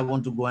controller, I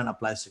want to go and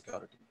apply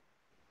security.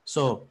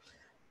 So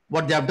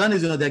what they have done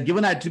is, they're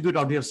given an attribute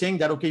out here saying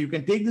that, okay, you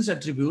can take this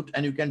attribute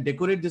and you can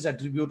decorate this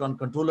attribute on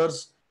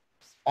controllers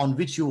on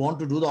which you want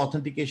to do the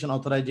authentication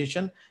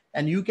authorization.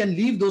 And you can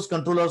leave those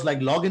controllers like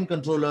login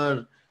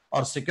controller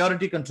or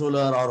security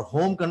controller or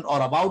home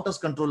or about us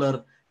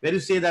controller where you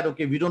say that,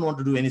 okay, we don't want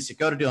to do any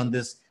security on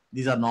this.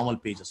 These are normal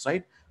pages,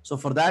 right? So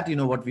for that,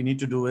 what we need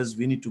to do is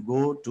we need to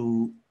go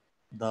to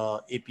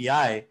the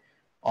API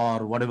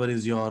or whatever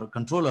is your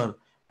controller,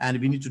 and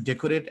we need to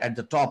decorate at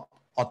the top,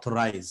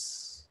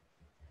 authorize.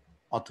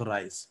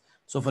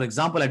 So for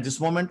example, at this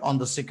moment on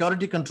the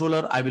security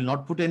controller, I will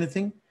not put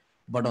anything,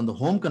 but on the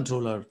home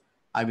controller,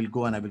 I will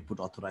go and I will put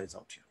authorize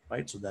out here,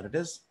 right? So there it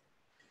is.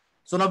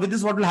 So now with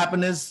this, what will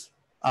happen is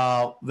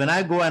when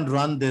I go and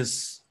run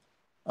this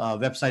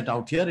website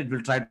out here, it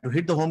will try to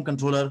hit the home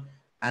controller.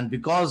 And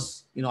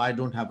because, I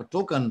don't have a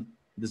token,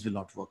 this will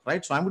not work,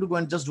 right? So I'm going to go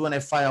and just do an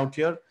F5 out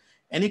here.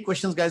 Any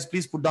questions, guys,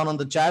 please put down on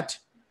the chat.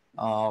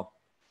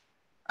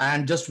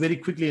 And just very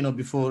quickly,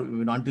 before,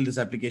 until this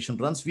application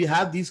runs, we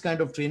have these kind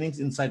of trainings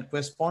inside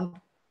Questpond.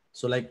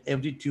 So like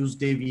every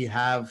Tuesday, we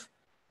have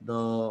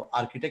the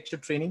architecture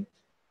training.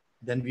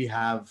 Then we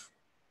have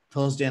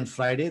Thursday and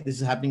Friday. This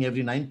is happening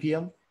every 9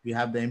 p.m. We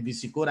have the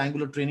MVC Core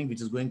Angular training,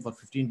 which is going for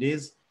 15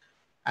 days.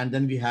 And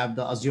then we have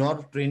the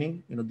Azure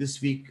training.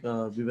 This week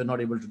we were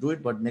not able to do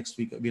it, but next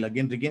week we'll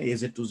again begin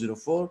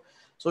AZ204.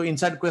 So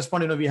inside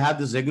Questpond, we have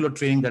this regular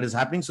training that is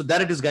happening. So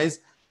there it is, guys.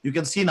 You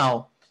can see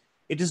now,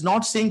 it is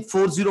not saying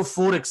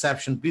 404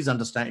 exception. Please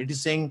understand. It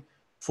is saying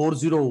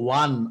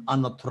 401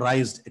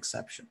 unauthorized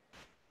exception.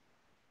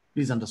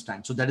 Please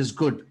understand. So that is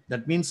good.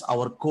 That means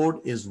our code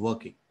is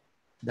working.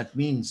 That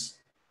means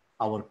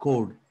our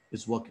code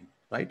is working,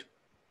 right?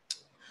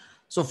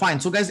 So fine.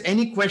 So guys,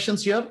 any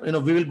questions here?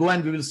 We will go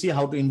and we will see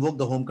how to invoke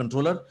the home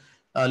controller.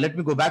 Let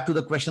me go back to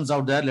the questions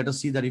out there. Let us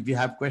see that if we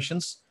have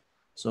questions.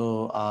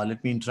 So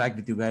let me interact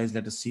with you guys.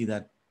 Let us see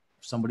that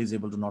somebody is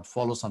able to not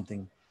follow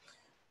something.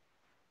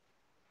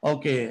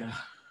 Okay.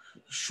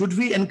 Should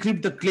we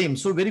encrypt the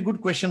claims? So very good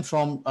question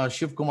from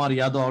Shiv Kumar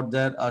Yadav out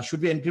there.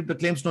 Should we encrypt the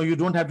claims? No, you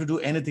don't have to do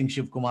anything,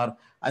 Shiv Kumar.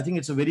 I think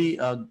it's a very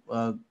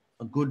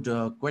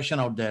good question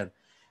out there.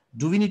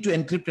 Do we need to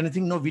encrypt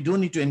anything? No, we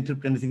don't need to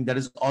encrypt anything. That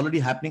is already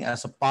happening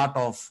as a part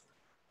of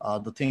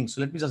the thing.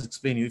 So let me just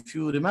explain you. If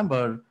you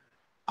remember,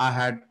 I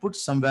had put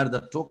somewhere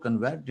the token.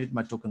 Where did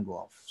my token go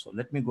off? So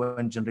let me go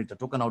and generate the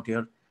token out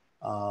here.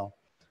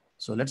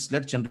 So let's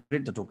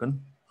generate the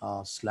token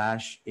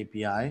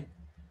 /API.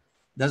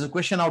 There's a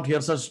question out here,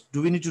 says,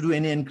 do we need to do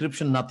any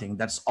encryption? Nothing.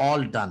 That's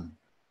all done.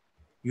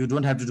 You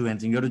don't have to do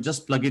anything. You have to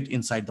just plug it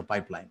inside the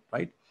pipeline,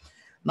 right?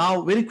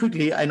 Now, very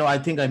quickly, I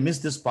think I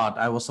missed this part.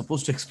 I was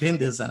supposed to explain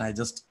this and I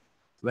just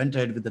went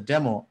ahead with the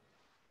demo.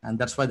 And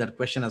that's why that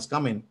question has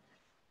come in.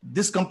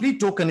 This complete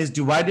token is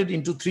divided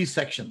into 3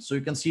 sections. So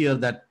you can see here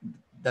that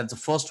that's the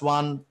first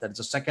one, that's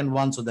the second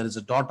one. So there is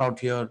a dot out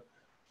here.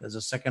 There's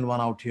a second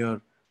one out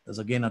here. There's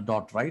again a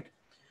dot, right?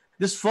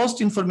 This first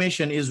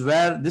information is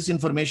where this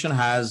information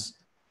has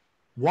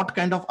what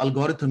kind of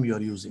algorithm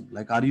you're using.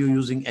 Like, are you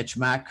using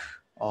HMAC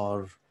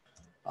or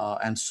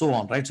and so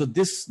on, right? So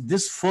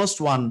this first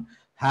one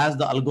has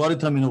the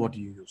algorithm, what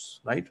you use,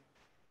 right?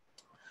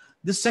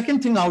 The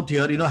second thing out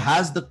here,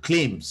 has the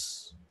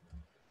claims.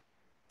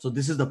 So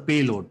this is the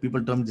payload.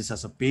 People term this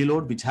as a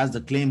payload, which has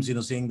the claims,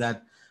 saying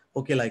that,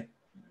 okay, like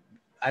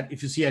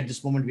if you see at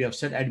this moment, we have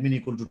set admin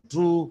equal to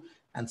true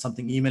and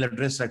something email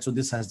address, right? So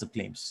this has the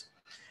claims.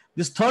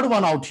 This third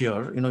one out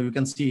here, you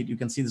can see it. You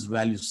can see this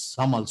value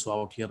sum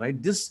also out here, right?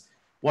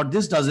 What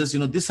this does is,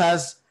 this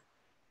has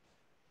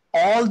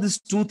all these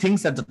 2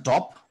 things at the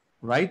top,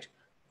 right?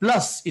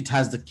 Plus it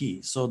has the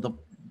key. So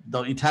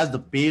it has the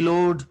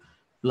payload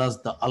plus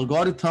the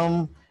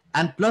algorithm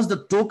and plus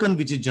the token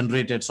which is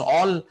generated. So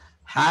all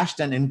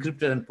hashed and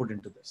encrypted and put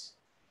into this.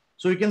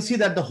 So you can see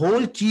that the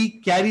whole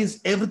key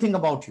carries everything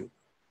about you.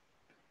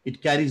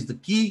 It carries the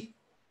key,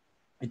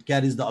 it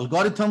carries the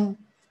algorithm,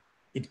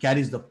 it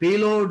carries the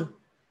payload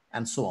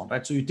and so on,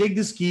 right? So you take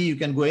this key, you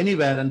can go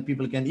anywhere and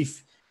people can,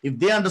 if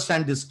they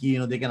understand this key,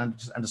 they can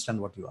understand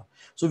what you are.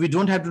 So we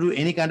don't have to do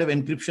any kind of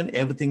encryption.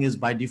 Everything is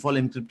by default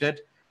encrypted,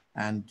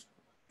 and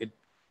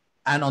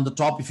on the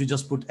top, if you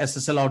just put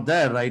SSL out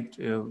there, right,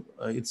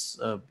 it's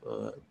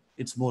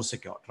more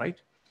secure, right?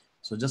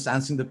 So just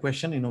answering the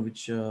question,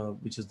 which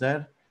is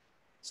there.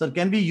 So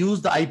can we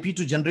use the IP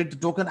to generate the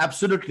token?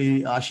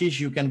 Absolutely, Ashish.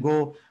 You can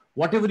go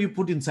whatever you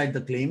put inside the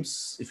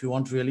claims. If you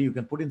want, really, you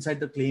can put inside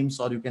the claims,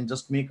 or you can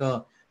just make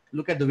a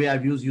look at the way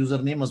I've used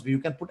username must be. You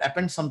can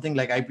append something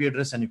like IP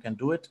address and you can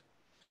do it.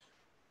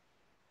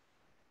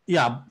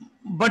 Yeah,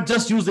 but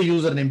just use the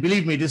username.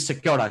 Believe me, it is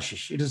secured,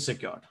 Ashish. It is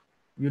secured.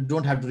 You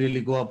don't have to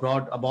really go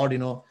abroad about,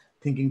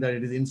 thinking that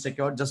it is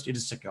insecure. Just it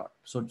is secured.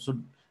 So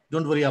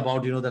don't worry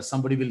about, that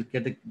somebody will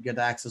get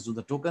access to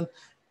the token.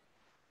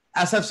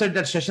 As I've said,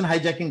 that session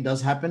hijacking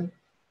does happen.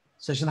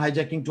 Session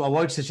hijacking, to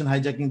avoid session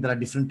hijacking, there are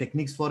different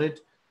techniques for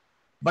it.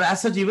 But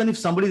as such, even if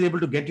somebody is able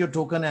to get your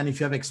token and if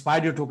you have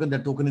expired your token,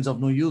 that token is of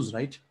no use,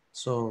 right?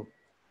 So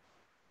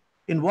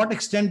in what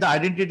extent the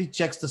identity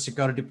checks the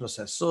security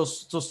process? So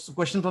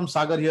question from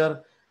Sagar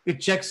here, it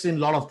checks in a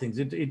lot of things.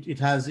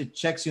 It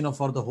checks,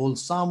 for the whole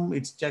sum,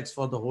 it checks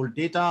for the whole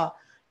data,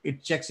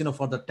 it checks,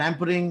 for the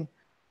tampering,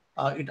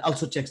 it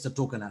also checks the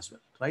token as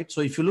well, right?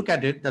 So if you look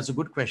at it, that's a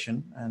good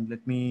question. And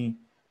let me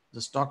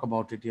just talk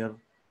about it here.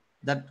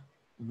 That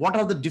what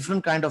are the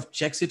different kind of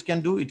checks it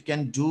can do? It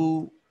can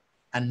do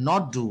and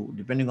not do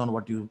depending on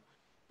what you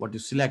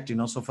select, you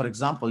know. So for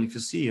example, if you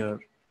see here,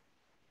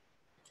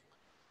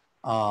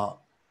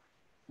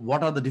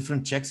 what are the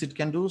different checks it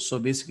can do? So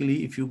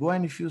basically, if you go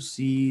and if you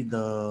see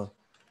the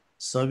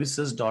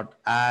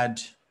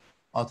services.add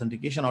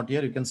authentication out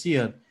here, you can see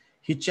here,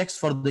 he checks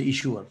for the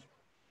issuer.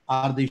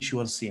 Are the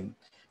issuers same?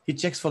 He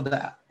checks for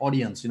the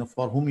audience, you know,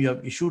 for whom you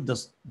have issued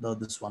this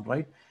one,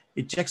 right?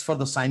 It checks for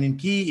the sign-in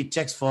key. It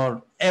checks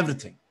for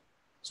everything.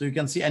 So you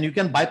can see, and you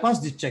can bypass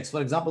these checks.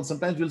 For example,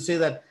 sometimes we'll say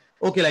that,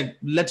 okay, like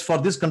let's for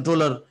this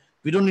controller,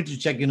 we don't need to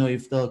check, you know,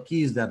 if the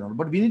key is there or not,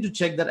 but we need to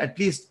check that at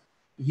least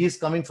he is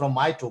coming from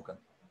my token,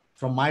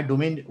 from my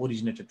domain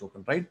originated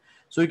token, right?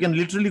 So you can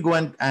literally go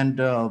and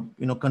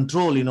you know,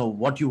 control, you know,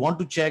 what you want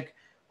to check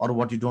or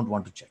what you don't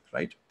want to check,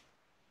 right?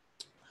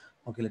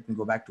 Okay, let me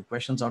go back to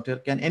questions out here.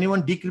 Can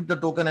anyone decrypt the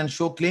token and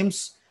show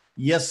claims?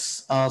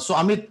 Yes. So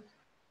Amit,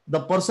 the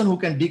person who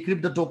can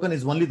decrypt the token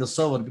is only the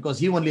server because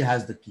he only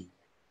has the key.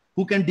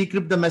 Who can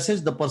decrypt the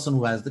message? The person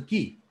who has the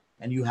key.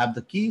 And you have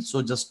the key,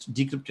 so just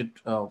decrypt it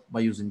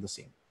by using the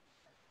same.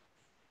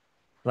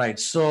 Right.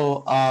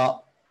 So,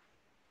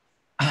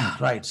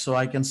 right. So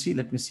I can see,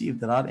 let me see if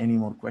there are any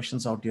more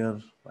questions out here.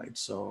 Right.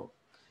 So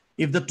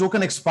if the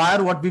token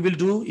expire, what we will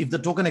do, if the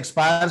token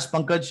expires,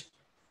 Pankaj,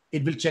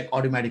 it will check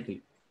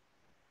automatically.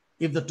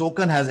 If the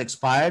token has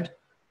expired,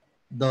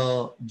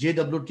 the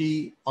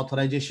JWT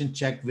authorization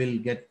check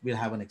will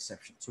have an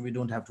exception. So we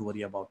don't have to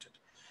worry about it.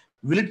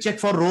 Will it check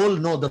for role?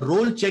 No, the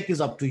role check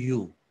is up to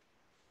you.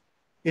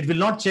 It will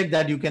not check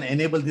that you can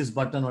enable this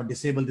button or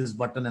disable this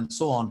button and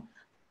so on.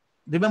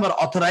 Remember,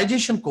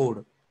 authorization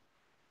code,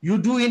 you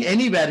do in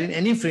anywhere, in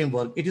any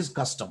framework, it is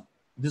custom.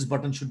 This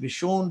button should be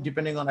shown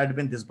depending on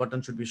admin. This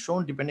button should be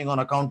shown depending on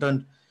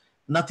accountant.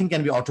 Nothing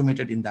can be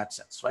automated in that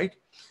sense, right?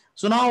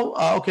 So now,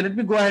 okay, let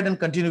me go ahead and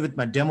continue with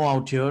my demo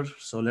out here.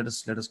 So let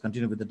us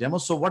continue with the demo.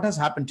 So what has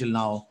happened till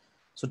now?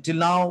 So till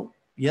now,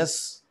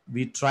 yes,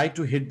 we tried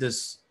to hit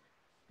this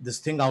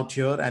thing out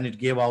here and it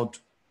gave out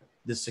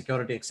this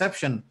security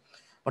exception.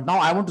 But now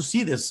I want to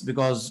see this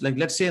because, like,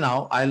 let's say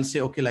now I'll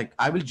say, okay, like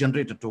I will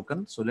generate a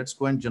token. So let's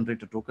go and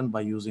generate a token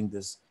by using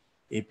this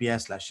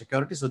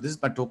API/security. So this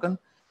is my token.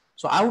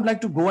 So I would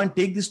like to go and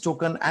take this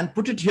token and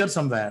put it here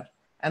somewhere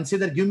and say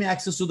that give me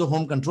access to the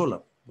home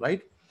controller,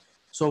 right?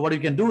 So what you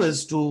can do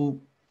is to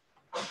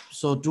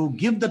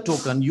give the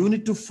token, you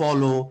need to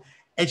follow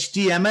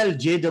HTML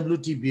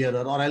JWT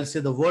bearer, or I'll say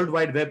the World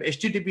Wide Web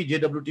HTTP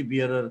JWT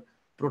bearer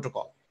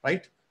protocol,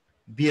 right?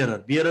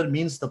 Bearer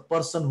means the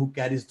person who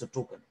carries the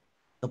token,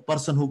 the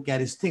person who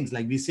carries things.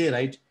 Like we say,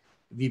 right?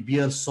 We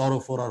bear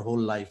sorrow for our whole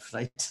life,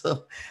 right?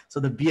 So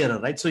the bearer,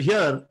 right? So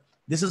here,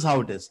 this is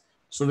how it is.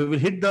 So we will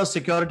hit the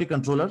security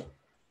controller.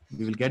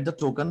 We will get the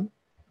token,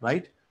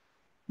 right?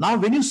 Now,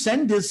 when you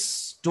send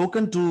this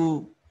token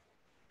to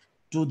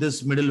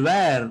this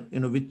middleware, you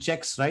know, which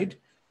checks, right?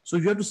 So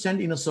you have to send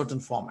in a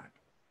certain format.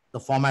 The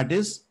format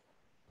is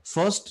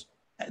first,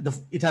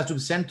 it has to be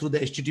sent through the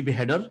HTTP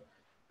header,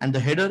 and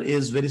the header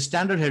is very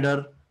standard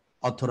header,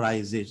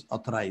 authorize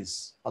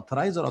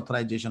or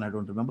authorization, I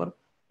don't remember.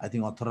 I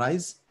think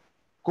authorize,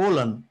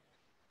 colon,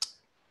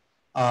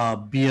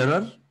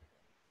 bearer,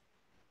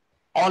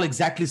 all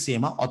exactly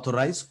same,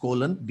 authorize,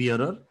 colon,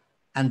 bearer,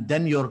 and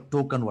then your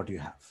token, what you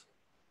have,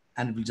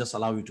 and it will just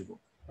allow you to go,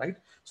 right?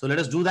 So let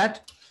us do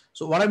that.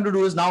 So what I'm going to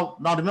do is now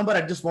remember,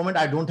 at this moment,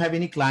 I don't have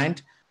any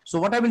client. So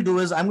what I will do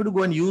is I'm going to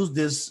go and use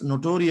this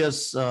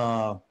notorious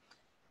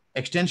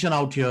extension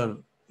out here,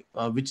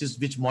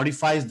 which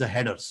modifies the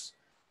headers.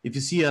 If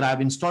you see here,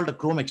 I've installed a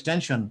Chrome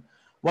extension.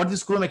 What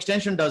this Chrome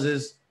extension does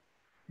is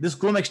this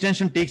Chrome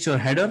extension takes your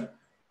header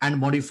and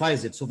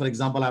modifies it. So for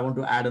example, I want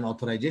to add an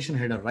authorization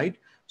header, right?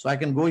 So I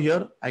can go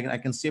here, I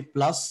can say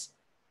plus,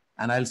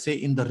 and I'll say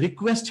in the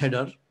request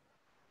header,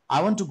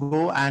 I want to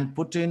go and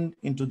put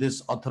into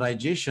this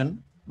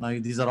authorization. Now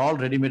these are all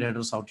ready-made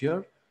headers out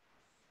here.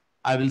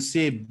 I will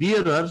say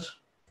bearer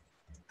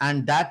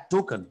and that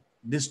token,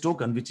 this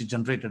token which is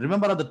generated.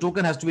 Remember, the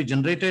token has to be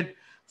generated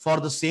for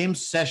the same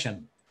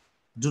session.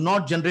 Do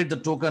not generate the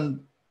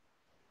token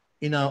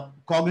in a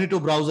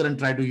Cognito browser and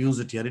try to use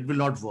it here. It will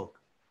not work.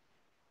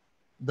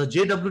 The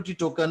JWT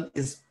token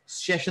is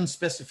session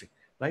specific,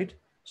 right?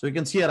 So you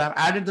can see here, I've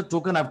added the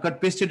token, I've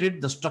cut pasted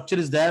it, the structure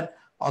is there,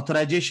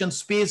 authorization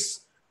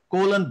space,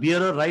 colon,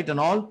 bearer, right, and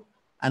all.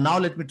 And now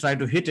let me try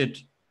to hit it,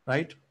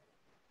 right?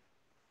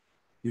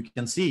 You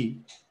can see,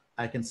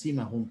 I can see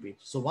my home page.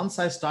 So once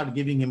I start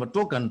giving him a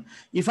token,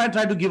 if I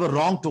try to give a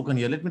wrong token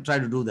here, let me try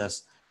to do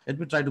this. Let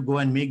me try to go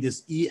and make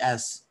this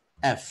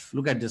ESF.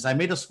 Look at this. I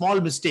made a small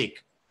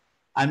mistake.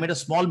 I made a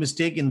small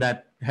mistake in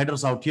that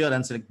headers out here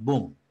and select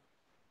boom.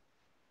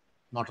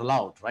 Not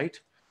allowed, right?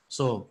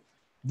 So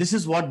this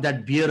is what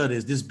that bearer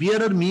is. This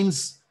bearer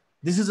means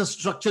this is a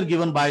structure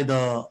given by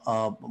the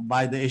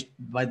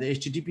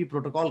HTTP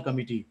protocol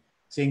committee,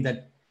 saying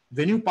that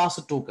when you pass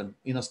a token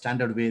in a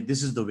standard way,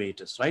 this is the way it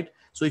is, right?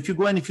 So if you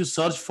go and if you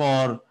search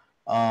for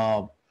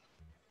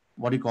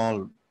what do you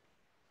call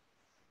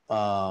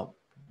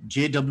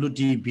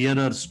JWT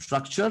bearer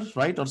structure,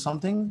 right, or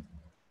something,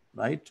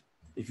 right?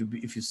 If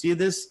you see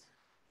this,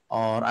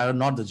 or I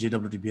not the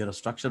JWT bearer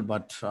structure,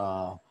 but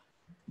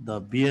the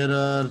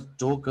bearer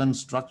token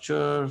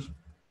structure,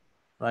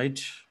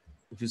 right?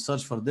 If you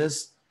search for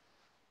this,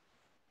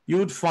 you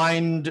would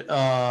find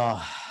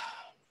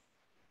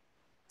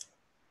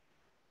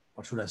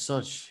what should I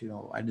search?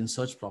 I didn't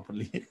search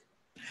properly.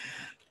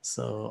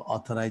 So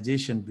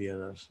authorization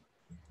bearer.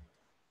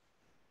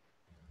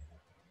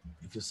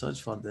 If you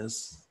search for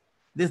this,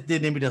 they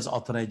name it as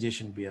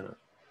authorization bearer.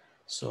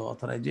 So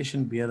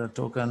authorization bearer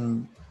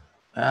token,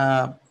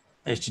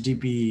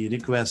 HTTP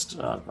request.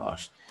 Oh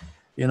gosh,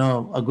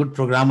 a good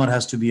programmer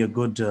has to be a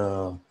good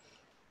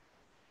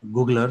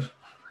Googler,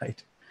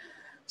 right?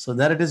 So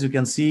there it is. You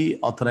can see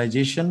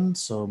authorization.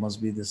 So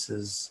must be this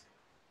is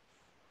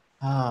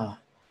okay.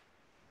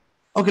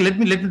 Let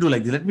me do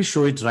like this. Let me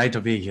show it right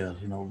away here.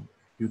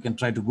 You can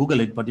try to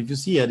Google it, but if you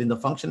see here in the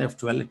function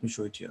F12, let me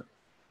show it here.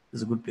 This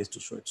is a good place to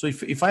show it. So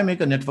if I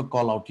make a network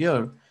call out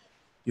here,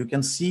 you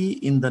can see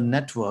in the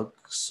network.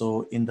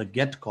 So in the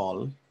get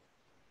call,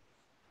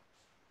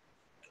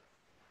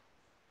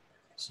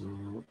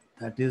 so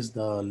that is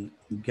the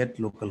get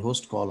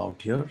localhost call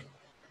out here.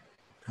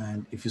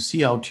 And if you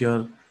see out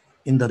here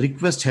in the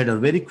request header,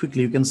 very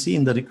quickly, you can see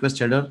in the request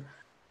header,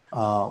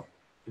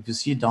 if you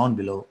see down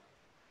below,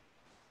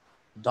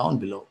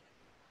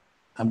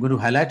 I'm going to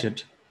highlight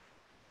it.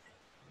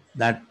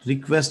 That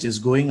request is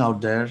going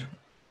out there.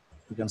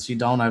 You can see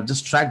down, I've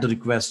just tracked the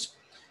request.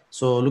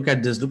 So look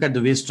at this, look at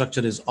the way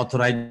structure is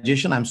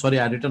authorization. I'm sorry,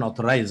 I written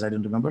authorize, I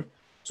didn't remember.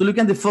 So look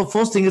at the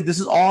first thing is this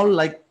is all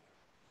like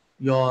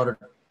your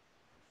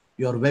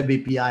web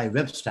API,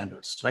 web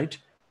standards, right?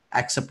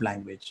 Accept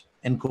language,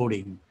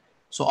 encoding.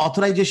 So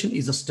authorization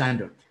is a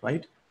standard,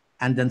 right?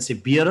 And then say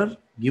bearer,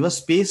 give a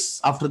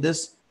space after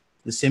this.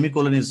 The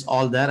semicolon is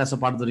all there as a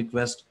part of the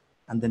request,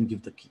 and then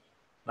give the key,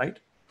 right?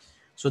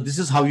 So this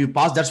is how you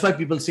pass. That's why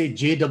people say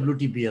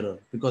JWT bearer,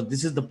 because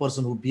this is the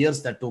person who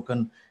bears that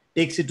token,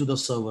 takes it to the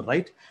server,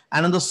 right?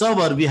 And on the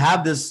server, we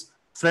have this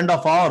friend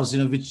of ours,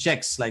 which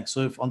checks like,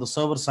 so if on the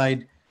server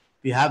side,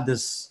 we have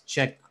this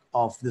check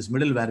of this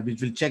middleware,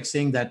 which will check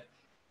saying that,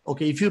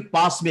 okay, if you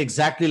pass me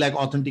exactly like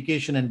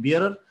authentication and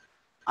bearer,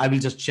 I will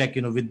just check,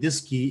 with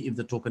this key if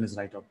the token is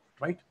right or not,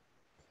 right?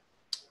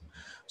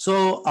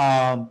 So,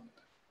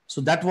 so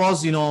that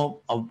was,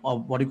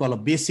 what do you call a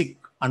basic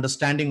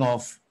understanding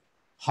of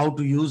how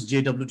to use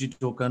JWT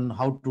token,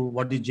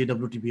 what is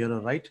JWT bearer,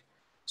 right?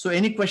 So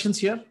any questions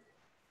here?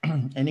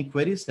 Any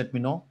queries? Let me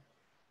know.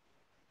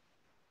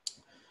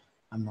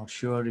 I'm not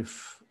sure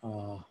if,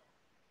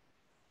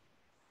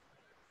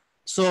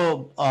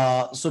 so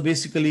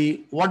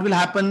basically what will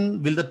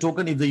happen, will the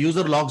token, if the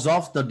user logs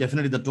off,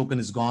 definitely the token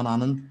is gone,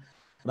 Anand,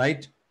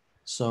 right?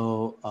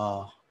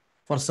 So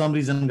for some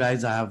reason,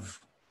 guys, I have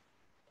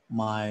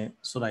my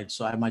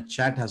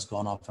chat has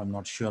gone off. I'm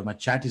not sure. My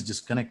chat is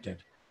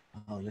disconnected.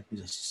 Let me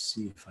just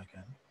see if I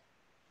can.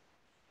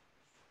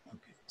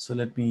 Okay, so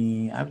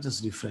I've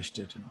just refreshed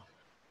it,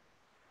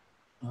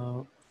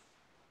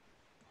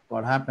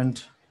 what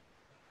happened?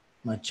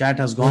 My chat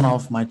has gone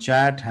off. My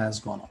chat has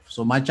gone off.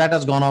 So my chat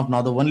has gone off.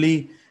 Now the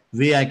only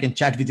way I can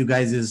chat with you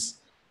guys is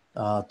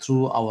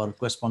through our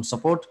Questpond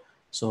support.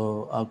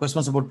 So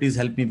Questpond support, please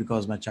help me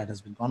because my chat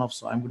has been gone off.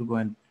 So I'm going to go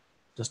and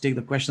just take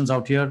the questions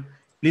out here.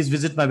 Please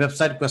visit my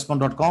website,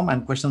 questpond.com,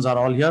 and questions are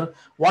all here.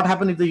 What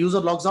happens if the user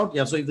logs out?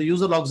 Yeah, so if the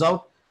user logs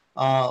out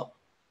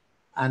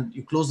and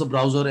you close the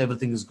browser,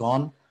 everything is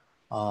gone.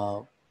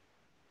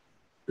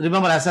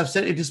 Remember, as I've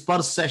said, it is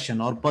per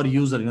session or per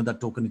user, that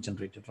token is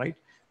generated, right?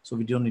 So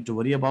we don't need to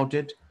worry about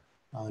it.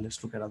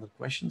 Let's look at other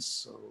questions.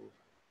 So,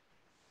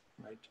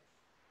 right.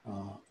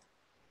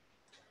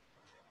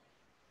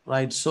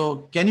 Right.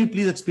 So can you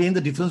please explain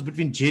the difference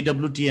between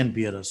JWT and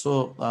bearer?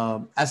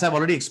 So as I've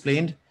already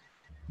explained,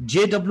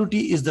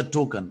 JWT is the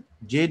token.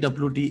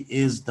 JWT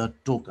is the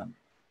token.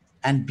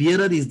 And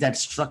bearer is that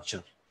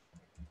structure.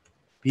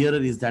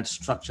 Bearer is that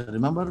structure.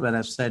 Remember where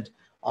I've said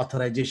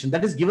authorization,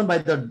 that is given by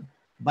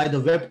the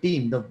web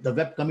team, the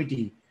web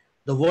committee,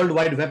 the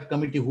worldwide web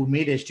committee who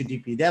made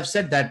HTTP. They have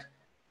said that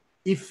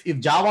if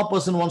Java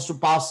person wants to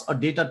pass a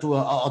data to a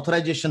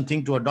authorization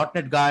thing to a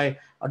 .NET guy,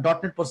 a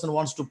 .NET person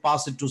wants to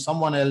pass it to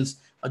someone else,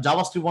 a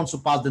JavaScript wants to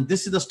pass, then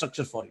this is the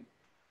structure for you.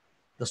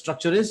 The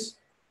structure is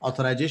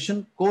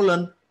authorization,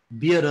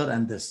 bearer,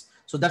 and this.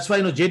 So that's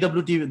why,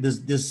 JWT,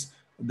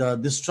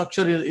 this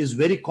structure is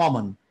very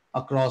common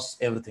across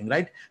everything,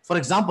 right? For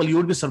example, you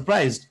would be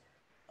surprised.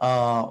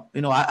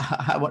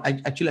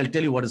 Actually, I'll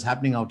tell you what is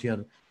happening out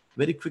here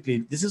very quickly.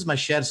 This is my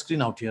share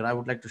screen out here. I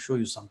would like to show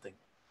you something.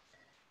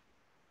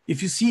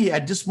 If you see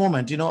at this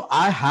moment,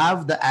 I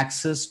have the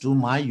access to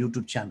my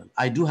YouTube channel.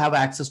 I do have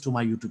access to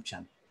my YouTube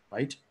channel,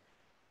 right?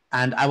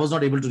 And I was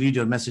not able to read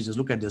your messages.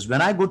 Look at this.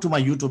 When I go to my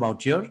YouTube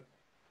out here,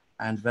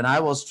 and when I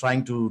was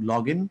trying to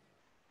log in,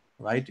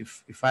 right?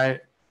 If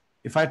I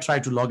try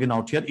to log in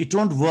out here, it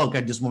won't work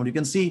at this moment. You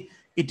can see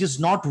it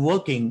is not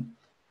working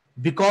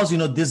because,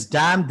 this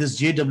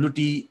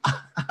JWT,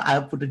 I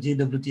have put a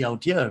JWT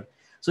out here.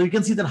 So you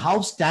can see that how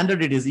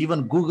standard it is.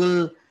 Even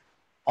Google,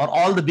 or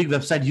all the big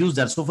websites use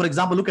that. So for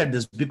example, look at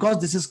this, because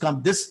this is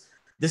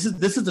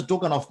the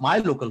token of my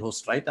local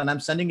host, right? And I'm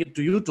sending it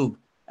to YouTube,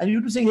 and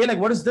YouTube saying, hey, like,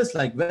 what is this?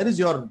 Like, where is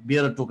your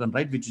bearer token,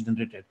 right? Which you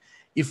generated.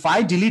 If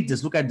I delete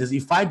this, look at this.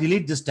 If I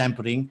delete this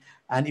tampering,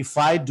 and if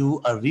I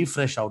do a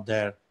refresh out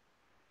there,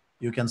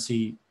 you can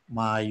see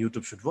my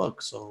YouTube should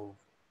work. So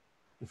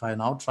if I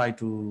now try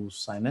to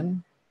sign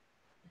in,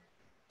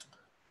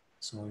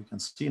 so you can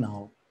see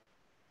now.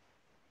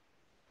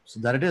 So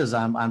there it is.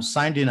 I'm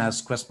signed in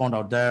as Questpond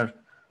out there,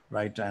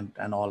 right,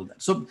 and all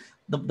that. So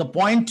the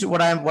point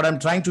what I'm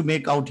trying to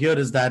make out here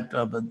is that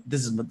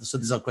this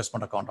is a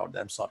Questpond account out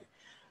there. I'm sorry,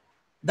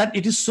 that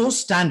it is so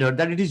standard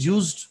that it is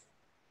used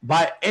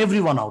by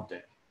everyone out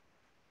there.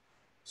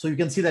 So you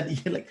can see that,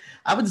 like,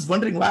 I was just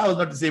wondering why I was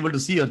not able to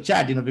see your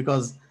chat,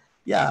 because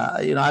yeah,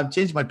 I've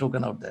changed my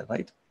token out there,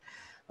 right?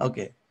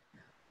 Okay.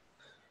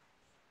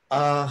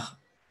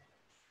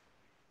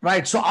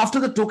 Right. So after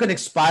the token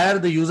expire,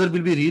 the user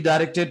will be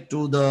redirected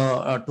to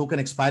the token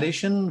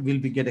expiration will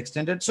be get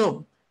extended.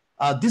 So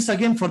this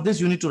again, for this,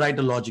 you need to write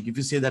a logic. If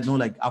you say that, no,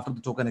 like after the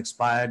token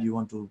expired, you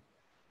want to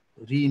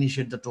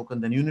reinitiate the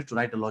token, then you need to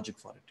write a logic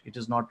for it. It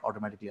is not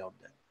automatically out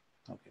there.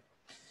 Okay.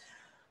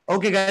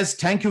 Okay, guys,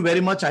 thank you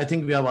very much. I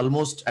think we are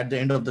almost at the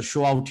end of the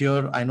show out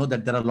here. I know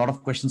that there are a lot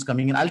of questions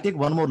coming in. I'll take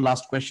one more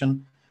last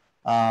question.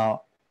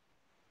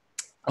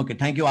 Okay,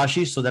 thank you,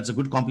 Ashish. So that's a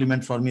good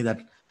compliment for me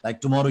that,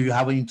 like, tomorrow you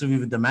have an interview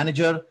with the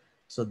manager.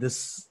 So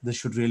this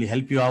should really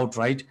help you out,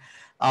 right?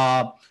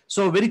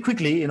 So very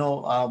quickly,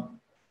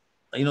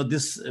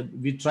 this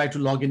we try to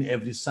log in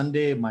every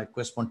Sunday. My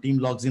Questpond team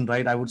logs in,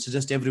 right? I would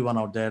suggest everyone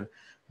out there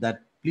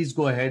that please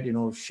go ahead,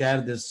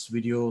 share this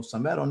video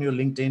somewhere on your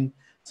LinkedIn,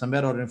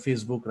 somewhere or on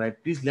Facebook,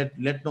 right? Please let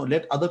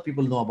other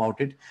people know about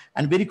it.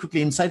 And very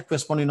quickly, inside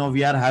Questpond,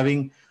 we are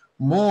having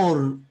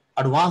more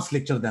advanced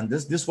lecture than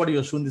this. This what you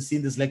are showing see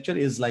in this lecture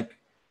is like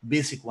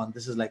basic one.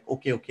 This is like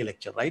okay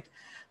lecture, right?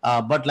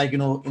 But like,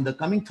 in the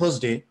coming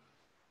Thursday,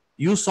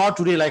 you saw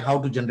today like how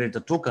to generate the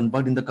token,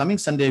 but in the coming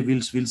Sunday,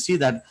 we'll see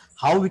that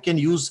how we can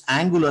use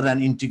Angular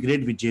and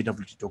integrate with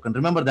JWT token.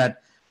 Remember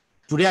that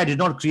today I did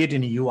not create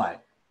any UI,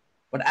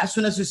 but as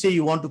soon as you say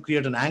you want to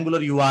create an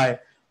Angular UI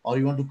or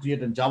you want to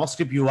create a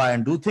JavaScript UI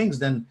and do things,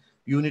 then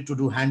you need to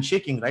do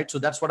handshaking, right? So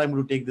that's what I'm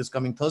going to take this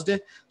coming Thursday.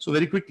 So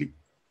very quickly,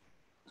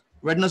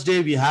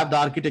 Wednesday, we have the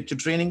architecture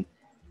training,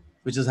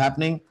 which is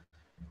happening.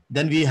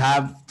 Then we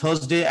have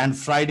Thursday and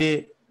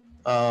Friday,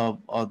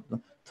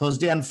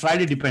 Thursday and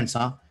Friday depends,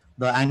 huh?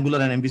 The Angular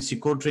and MVC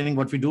Core training,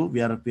 what we do,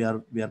 we are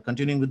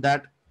continuing with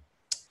that.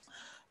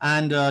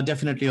 And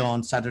definitely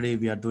on Saturday,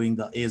 we are doing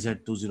the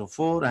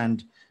AZ204,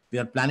 and we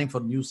are planning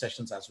for new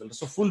sessions as well.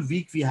 So full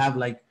week, we have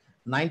like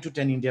 9 to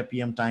 10 India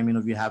PM time,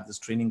 we have this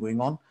training going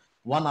on.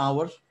 1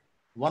 hour,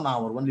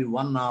 only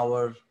 1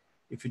 hour.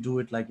 If you do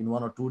it like in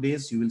 1 or 2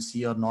 days, you will see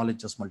your knowledge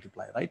just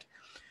multiply, right?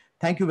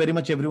 Thank you very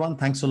much, everyone.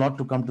 Thanks a lot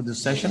to come to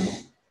this session.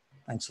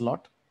 Thanks a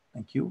lot.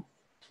 Thank you.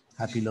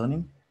 Happy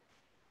learning.